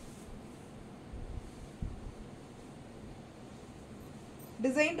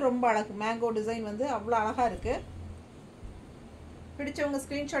 டிசைன் ரொம்ப அழகு. மேங்கோ டிசைன் வந்து அவ்வளோ அழகா இருக்கு. பிடிச்சவங்க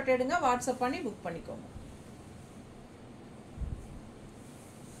ஸ்கிரீன்ஷாட் எடுங்க, வாட்ஸ்அப் பண்ணி புக் பண்ணிக்கோங்க.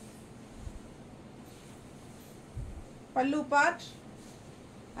 பல்லு பார்ட்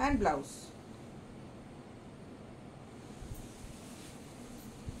அண்ட் பிளவுஸ்.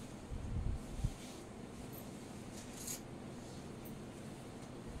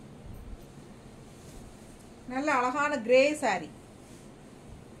 நல்ல அழகான கிரே சாரி.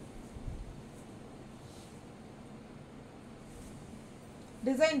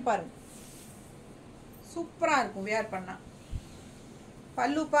 டிசைன் பாருங்க, சூப்பரா இருக்கும் வியர் பண்ணா.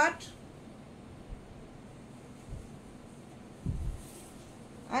 பல்லு பார்ட்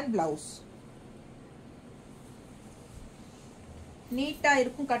அண்ட் பிளவுஸ். நீட்டா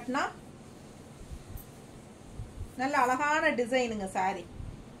இருக்கும் கட்டினா. நல்ல அழகான டிசைனுங்க சாரி.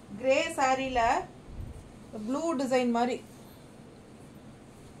 கிரே சாரியில ப்ளூ டிசைன் மாதிரி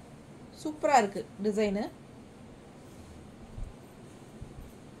சூப்பரா இருக்கு டிசைனு.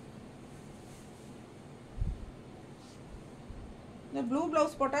 இந்த ப்ளூ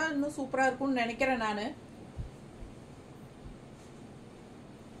பிளவுஸ் போட்டா இன்னும் சூப்பரா இருக்கும்னு நினைக்கிறேன் நானு.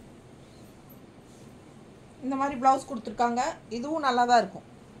 இந்த மாதிரி பிளவுஸ் கொடுத்துருக்காங்க. இதுவும் நல்லா தான் இருக்கும்.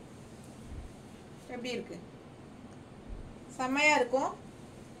 எப்படி இருக்கு? செம்மையா இருக்கும்.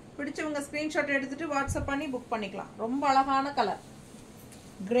 பிடிச்சவங்க ஸ்கிரீன்ஷாட் எடுத்துட்டு வாட்ஸ்அப் பண்ணி புக் பண்ணிக்கலாம். ரொம்ப அழகான கலர்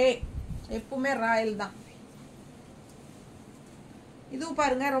கிரே, எப்பவுமே ராயல் தான். இதுவும்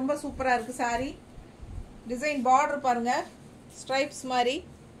பாருங்க ரொம்ப சூப்பரா இருக்கு சாரி. டிசைன் பார்டர் பாருங்க, ஸ்ட்ரைப்ஸ் மாதிரி.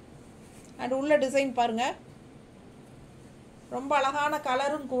 அண்ட் உள்ள டிசைன் பாருங்க, ரொம்ப அழகான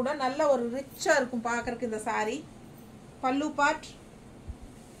கலரும் கூட. நல்ல ஒரு ரிச்சா இருக்கும் பார்க்கறதுக்கு இந்த சாரி. பல்லு பார்ட்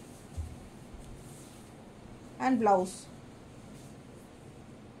அண்ட் பிளவுஸ்.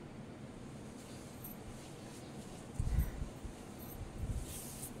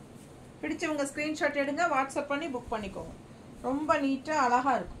 பிடிச்சவங்க ஸ்கிரீன்ஷாட் எடுங்க, வாட்ஸ்அப் பண்ணி புக் பண்ணிக்கோங்க. ரொம்ப நீட்டா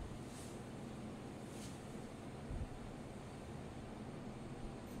அழகா இருக்கும்.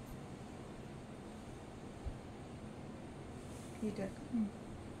 நீட்டா இருக்கு.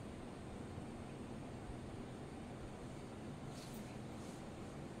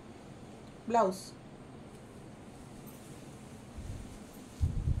 பிளவுஸ்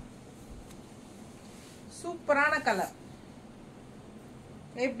சூப்பரான கலர்.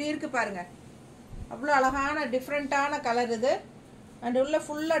 எப்படி இருக்கு பாருங்க, அவ்வளோ அழகான டிஃப்ரெண்ட்டான கலர் இது. அண்ட் உள்ள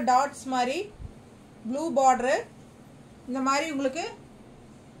ஃபுல்லாக டாட்ஸ் மாதிரி ப்ளூ பார்டரு. இந்த மாதிரி உங்களுக்கு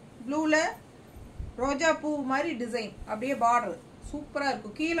ப்ளூவில் ரோஜா பூ மாதிரி டிசைன் அப்படியே பார்டர் சூப்பராக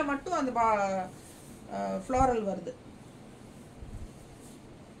இருக்கும். கீழே மட்டும் அந்த ஃப்ளோரல் வருது.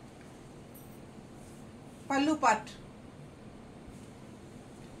 பல்லு பார்ட்.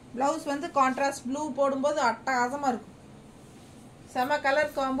 பிளவுஸ் வந்து கான்ட்ராஸ்ட் ப்ளூ போடும்போது அட்டகாசமாக இருக்கும். செம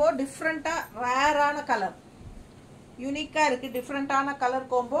கலர் காம்போ, டிஃப்ரெண்ட்டாக ரேரான கலர், யூனிக்காக இருக்குது. டிஃப்ரெண்ட்டான கலர்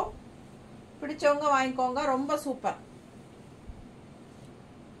காம்போ. பிடிச்சவங்க வாங்கிக்கோங்க. ரொம்ப சூப்பர்.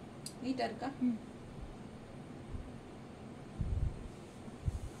 நீட்டா இருக்கா?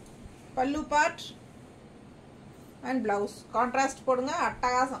 பல்லு பார்ட் அண்ட் பிளவுஸ் கான்ட்ராஸ்ட் போடுங்க.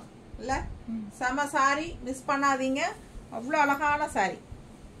 அட்டகாசம் இல்ல? செம சாரி, மிஸ் பண்ணாதீங்க. அவ்வளோ அழகான சாரி.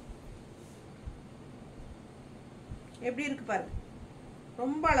 எப்படி இருக்கு பாருங்க.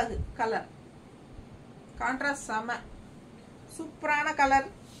 ரொம்ப அழகு. கலர் கான்ட்ராஸ்ட் செம சூப்பரான கலர்.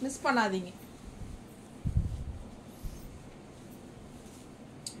 மிஸ் பண்ணாதீங்க.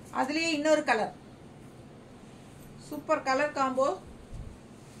 அதுலயே இன்னொரு கலர், சூப்பர் கலர் காம்போ.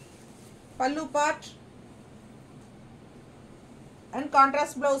 பல்லு பார்ட் அண்ட்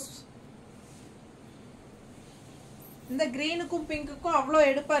கான்ட்ராஸ்ட் பிளவுஸ். இந்த கிரீனுக்கும் பிங்க்குக்கும் அவ்வளோ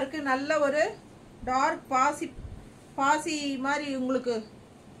எடுப்பா இருக்கு. நல்ல ஒரு டார்க் பாசி மாதிரி உங்களுக்கு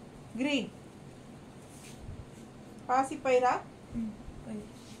கிரீன் பாசி பயிரா,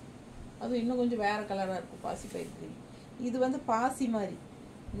 அது இன்னும் கொஞ்சம் வேற கலரா இருக்கும். பாசி பயிர் கிரீன். இது வந்து பாசி மாதிரி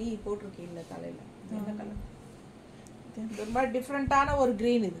நீ போட்டிருக்கீங்க தலையில. என்ன கலர்? ரொம்ப டிஃப்ரெண்டான ஒரு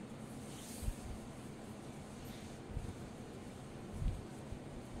கிரீன். இது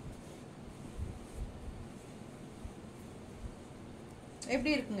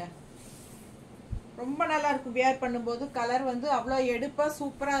எப்படி இருக்குங்க? ரொம்ப நல்லா இருக்கும். வியர் பண்ணும்போது கலர் வந்து அவ்வளோ எடுப்பா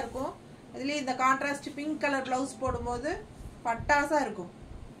சூப்பரா இருக்கும். அதுலயே இந்த கான்ட்ராஸ்ட் பிங்க் கலர் பிளவுஸ் போடும்போது பட்டாசா இருக்கும்.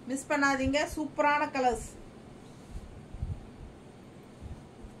 மிஸ் பண்ணாதீங்க. சூப்பரான கலர்ஸ்.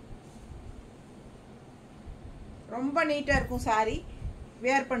 ரொம்ப நீட்டா இருக்கும் சாரி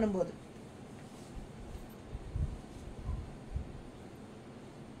வியர் பண்ணும்போது.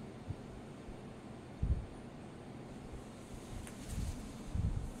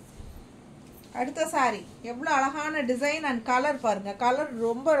 அடுத்த சாரி எவ்வளோ அழகான டிசைன் அண்ட் கலர் பாருங்க. கலர்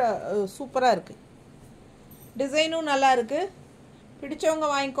ரொம்ப சூப்பரா இருக்கு. டிசைனும் நல்லா இருக்கு. பிடிச்சவங்க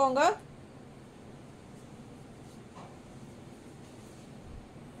வாங்கிக்கோங்க.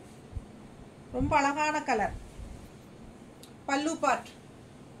 ரொம்ப அழகான கலர். பல்லு பார்ட்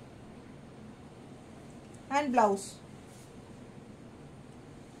அண்ட் பிளவுஸ்.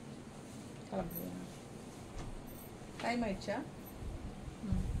 டைம் ஆயிடுச்சா?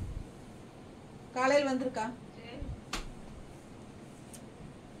 காலையில் வந்திருக்கா?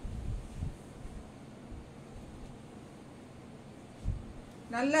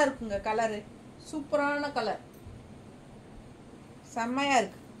 நல்லா இருக்குங்க. கலரு சூப்பரான கலர். செம்மையா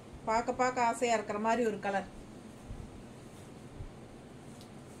இருக்கு. பார்க்க பார்க்க ஆசையா இருக்கிற மாதிரி ஒரு கலர்.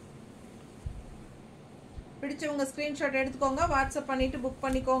 பிடிச்சவங்க ஸ்கிரீன்ஷாட் எடுத்துக்கோங்க. வாட்ஸ்அப் பண்ணிட்டு புக்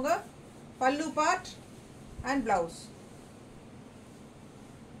பண்ணிக்கோங்க. பல்லு பார்ட் அண்ட் பிளவுஸ்.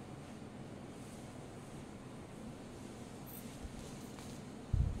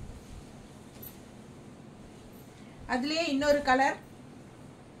 அதுலயே இன்னொரு கலர்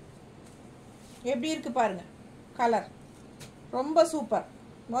எப்படி இருக்கு பாருங்க. கலர் ரொம்ப சூப்பர்.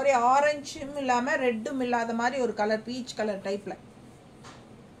 மாதிரி ஆரஞ்சும் இல்லாம ரெட்டும் இல்லாத மாதிரி ஒரு கலர். பீச் கலர் டைப்ல.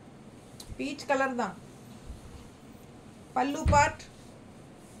 பீச் கலர் தான். பல்லு பார்ட்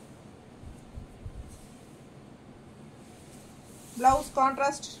பிளவுஸ்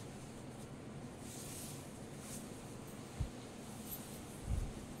கான்ட்ராஸ்ட்.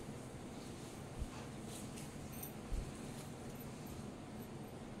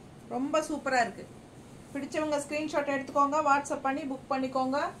 ரொம்ப சூப்பரா இருக்கு. பிடிச்சவங்க ஸ்கிரீன்ஷாட் எடுத்துக்கோங்க. வாட்ஸ்அப் பண்ணி புக்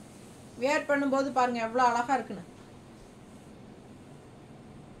பண்ணிக்கோங்க. வியர் பண்ணும்போது பாருங்க எவ்வளோ அழகா இருக்குன்னு.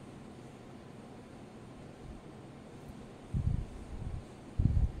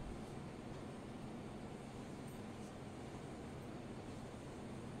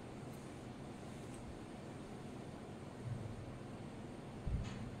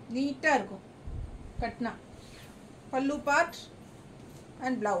 நீட்டா இருக்கும் கட்னா. பல்லு பார்ட்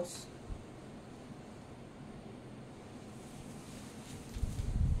and blouse.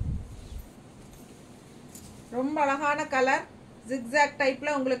 ரொம்ப அழகான கலர். zigzag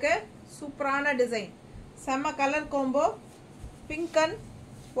டைப்ல உங்களுக்கு சூப்பரான டிசைன். செம்ம colour combo. Pink and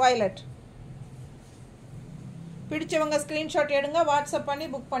violet. பிடிச்சவங்க ஸ்கிரீன்ஷாட் எடுங்க. வாட்ஸ்அப் பண்ணி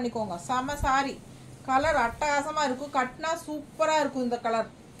புக் பண்ணிக்கோங்க. செம்ம சாரி. கலர் அட்டகாசமா இருக்கும். கட்னா சூப்பரா இருக்கும் இந்த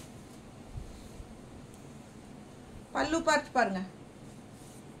கலர். பல்லு பார்ட் பாருங்க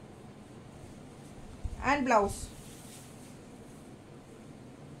அண்ட் பிளவுஸ்.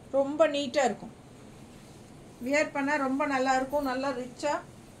 ரொம்ப நீட்டா இருக்கும். வியர் பண்ண ரொம்ப நல்லா இருக்கும். நல்லா ரிச்சா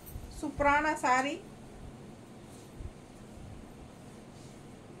சூப்பரான சாரி.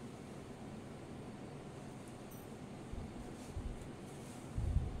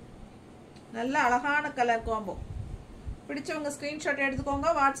 நல்ல அழகான கலர் காம்போ. பிடிச்சவங்க ஸ்கிரீன்ஷாட்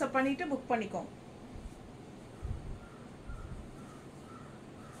எடுத்துக்கோங்க. வாட்ஸ்அப் பண்ணிட்டு புக் பண்ணிக்கோங்க.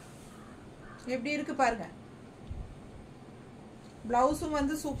 எப்படி இருக்கு பாருங்க. பிளவுஸும்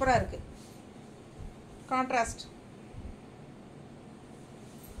வந்து சூப்பரா இருக்கு. கான்ட்ராஸ்ட்.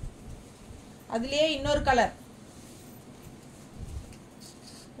 அதுலயே இன்னொரு கலர்.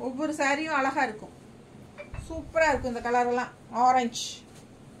 ஒவ்வொரு சாரியும் அழகா இருக்கும். சூப்பரா இருக்கும் இந்த கலர் எல்லாம்.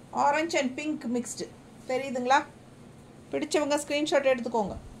 Orange and pink mixed. தெரியுதுங்களா? பிடிச்சவங்க ஸ்கிரீன்ஷாட்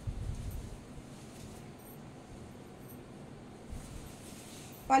எடுத்துக்கோங்க.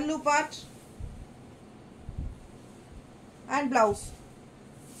 பல்லு பார்ட் and blouse.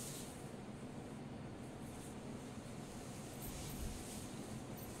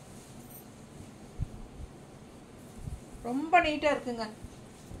 ரொம்ப நீட்டா இருக்குங்க.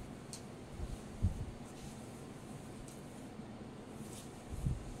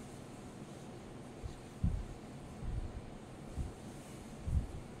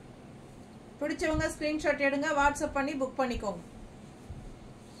 பிடிச்சவங்க ஸ்கிரீன்ஷாட் எடுங்க, வாட்ஸ்அப் பண்ணி புக் பண்ணிக்கோங்க.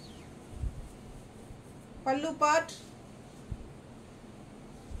 பல்லு பார்ட்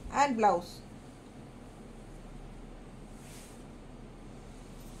and blouse.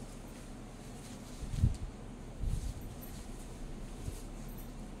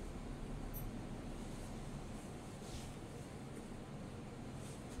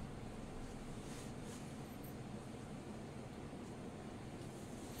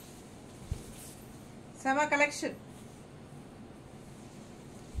 செம கலெக்ஷன்.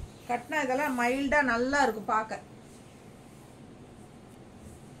 கட்னா இதெல்லாம் மைல்டா நல்லா இருக்கும் பார்க்க.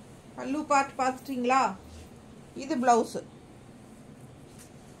 பல்லு பார்ட் பார்த்துட்டீங்களா? இது பிளவுஸ்.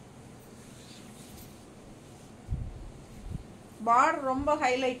 பார்டர் ரொம்ப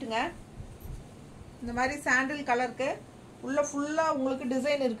ஹைலைட்டுங்க. இந்த மாதிரி சாண்டில் கலருக்கு உள்ள ஃபுல்லா உங்களுக்கு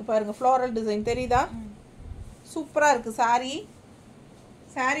டிசைன் இருக்கு பாருங்க. ஃப்ளோரல் டிசைன் தெரியுதா? சூப்பரா இருக்கு சாரி.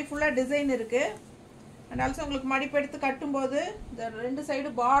 சாரி ஃபுல்லா டிசைன் இருக்கு. அண்ட் ஆல்சோ உங்களுக்கு மடிப்பு எடுத்து கட்டும்போது இந்த ரெண்டு சைடு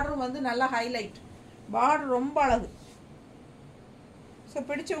பார்டரும் வந்து நல்லா ஹைலைட். பார்டர் ரொம்ப அழகு. ஸோ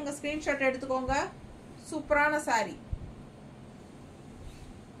பிடிச்சவங்க ஸ்க்ரீன்ஷாட் எடுத்துக்கோங்க. சூப்பரான சாரி.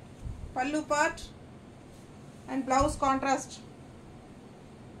 பல்லு part and blouse contrast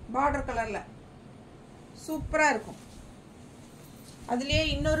border கலரில் சூப்பராக இருக்கும். அதுலேயே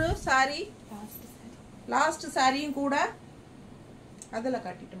இன்னொரு சாரி, லாஸ்ட் சாரியும் கூட அதில்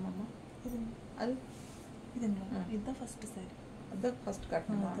காட்டிட்டோம் மாமா. அது இதுங்களா? இதுதான் ஃபர்ஸ்ட் சாரி. அதுதான் ஃபர்ஸ்ட்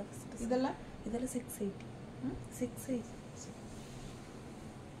காட்டணுமா? இதெல்லாம் 680. 680.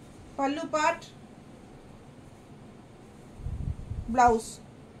 பல்லு பார்ட், பிளவுஸ்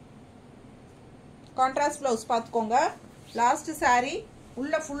கான்ட்ராஸ்ட் பிளவுஸ் பார்த்துக்கோங்க. லாஸ்ட் சாரி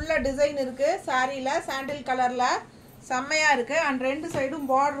உள்ள ஃபுல்லா டிசைன் இருக்கு. சாரியில சாண்டில் கலர்ல செம்மையா இருக்கு. அண்ட் ரெண்டு சைடும்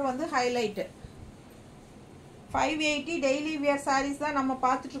பார்டர் வந்து ஹைலைட். 580 டெய்லி வியர் சாரீஸ் தான் நம்ம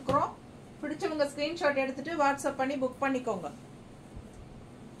பார்த்துட்டு இருக்கிறோம். பிடிச்சவங்க ஸ்கிரீன்ஷாட் எடுத்துட்டு வாட்ஸ்அப் பண்ணி புக் பண்ணிக்கோங்க.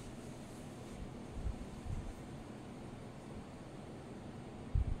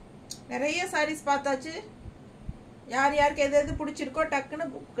 நிறைய சாரீஸ் பார்த்தாச்சு. யார் யாருக்கு எது எது பிடிச்சிருக்கோ டக்குன்னு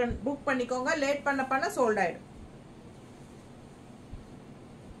புக் பண்ணிக்கோங்க. லேட் பண்ண சோல்ட் ஆயிடும்.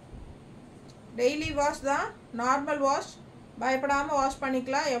 டெய்லி வாஷ் தான், நார்மல் வாஷ். பயப்படாமல் வாஷ்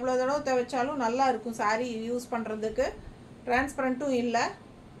பண்ணிக்கலாம். எவ்வளோ தடவை துவைச்சாலும் நல்லா இருக்கும் சாரீ யூஸ் பண்ணுறதுக்கு. டிரான்ஸ்பரண்ட்டும் இல்லை.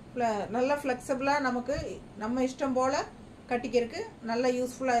 நல்லா ஃப்ளெக்சிபிளாக நமக்கு நம்ம இஷ்டம் போல் கட்டிக்கிறதுக்கு நல்லா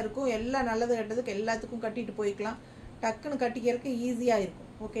யூஸ்ஃபுல்லாக இருக்கும். எல்லாம் நல்லது கெட்டதுக்கு எல்லாத்துக்கும் கட்டிட்டு போய்க்கலாம். டக்குன்னு கட்டிக்கிறதுக்கு ஈஸியாக இருக்கும்.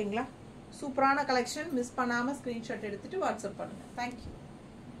 ஓகேங்களா? சூப்பரான கலெக்ஷன். மிஸ் பண்ணாமல் ஸ்க்ரீன்ஷாட் எடுத்துகிட்டு வாட்ஸ்அப் பண்ணுங்கள். தேங்க்யூ.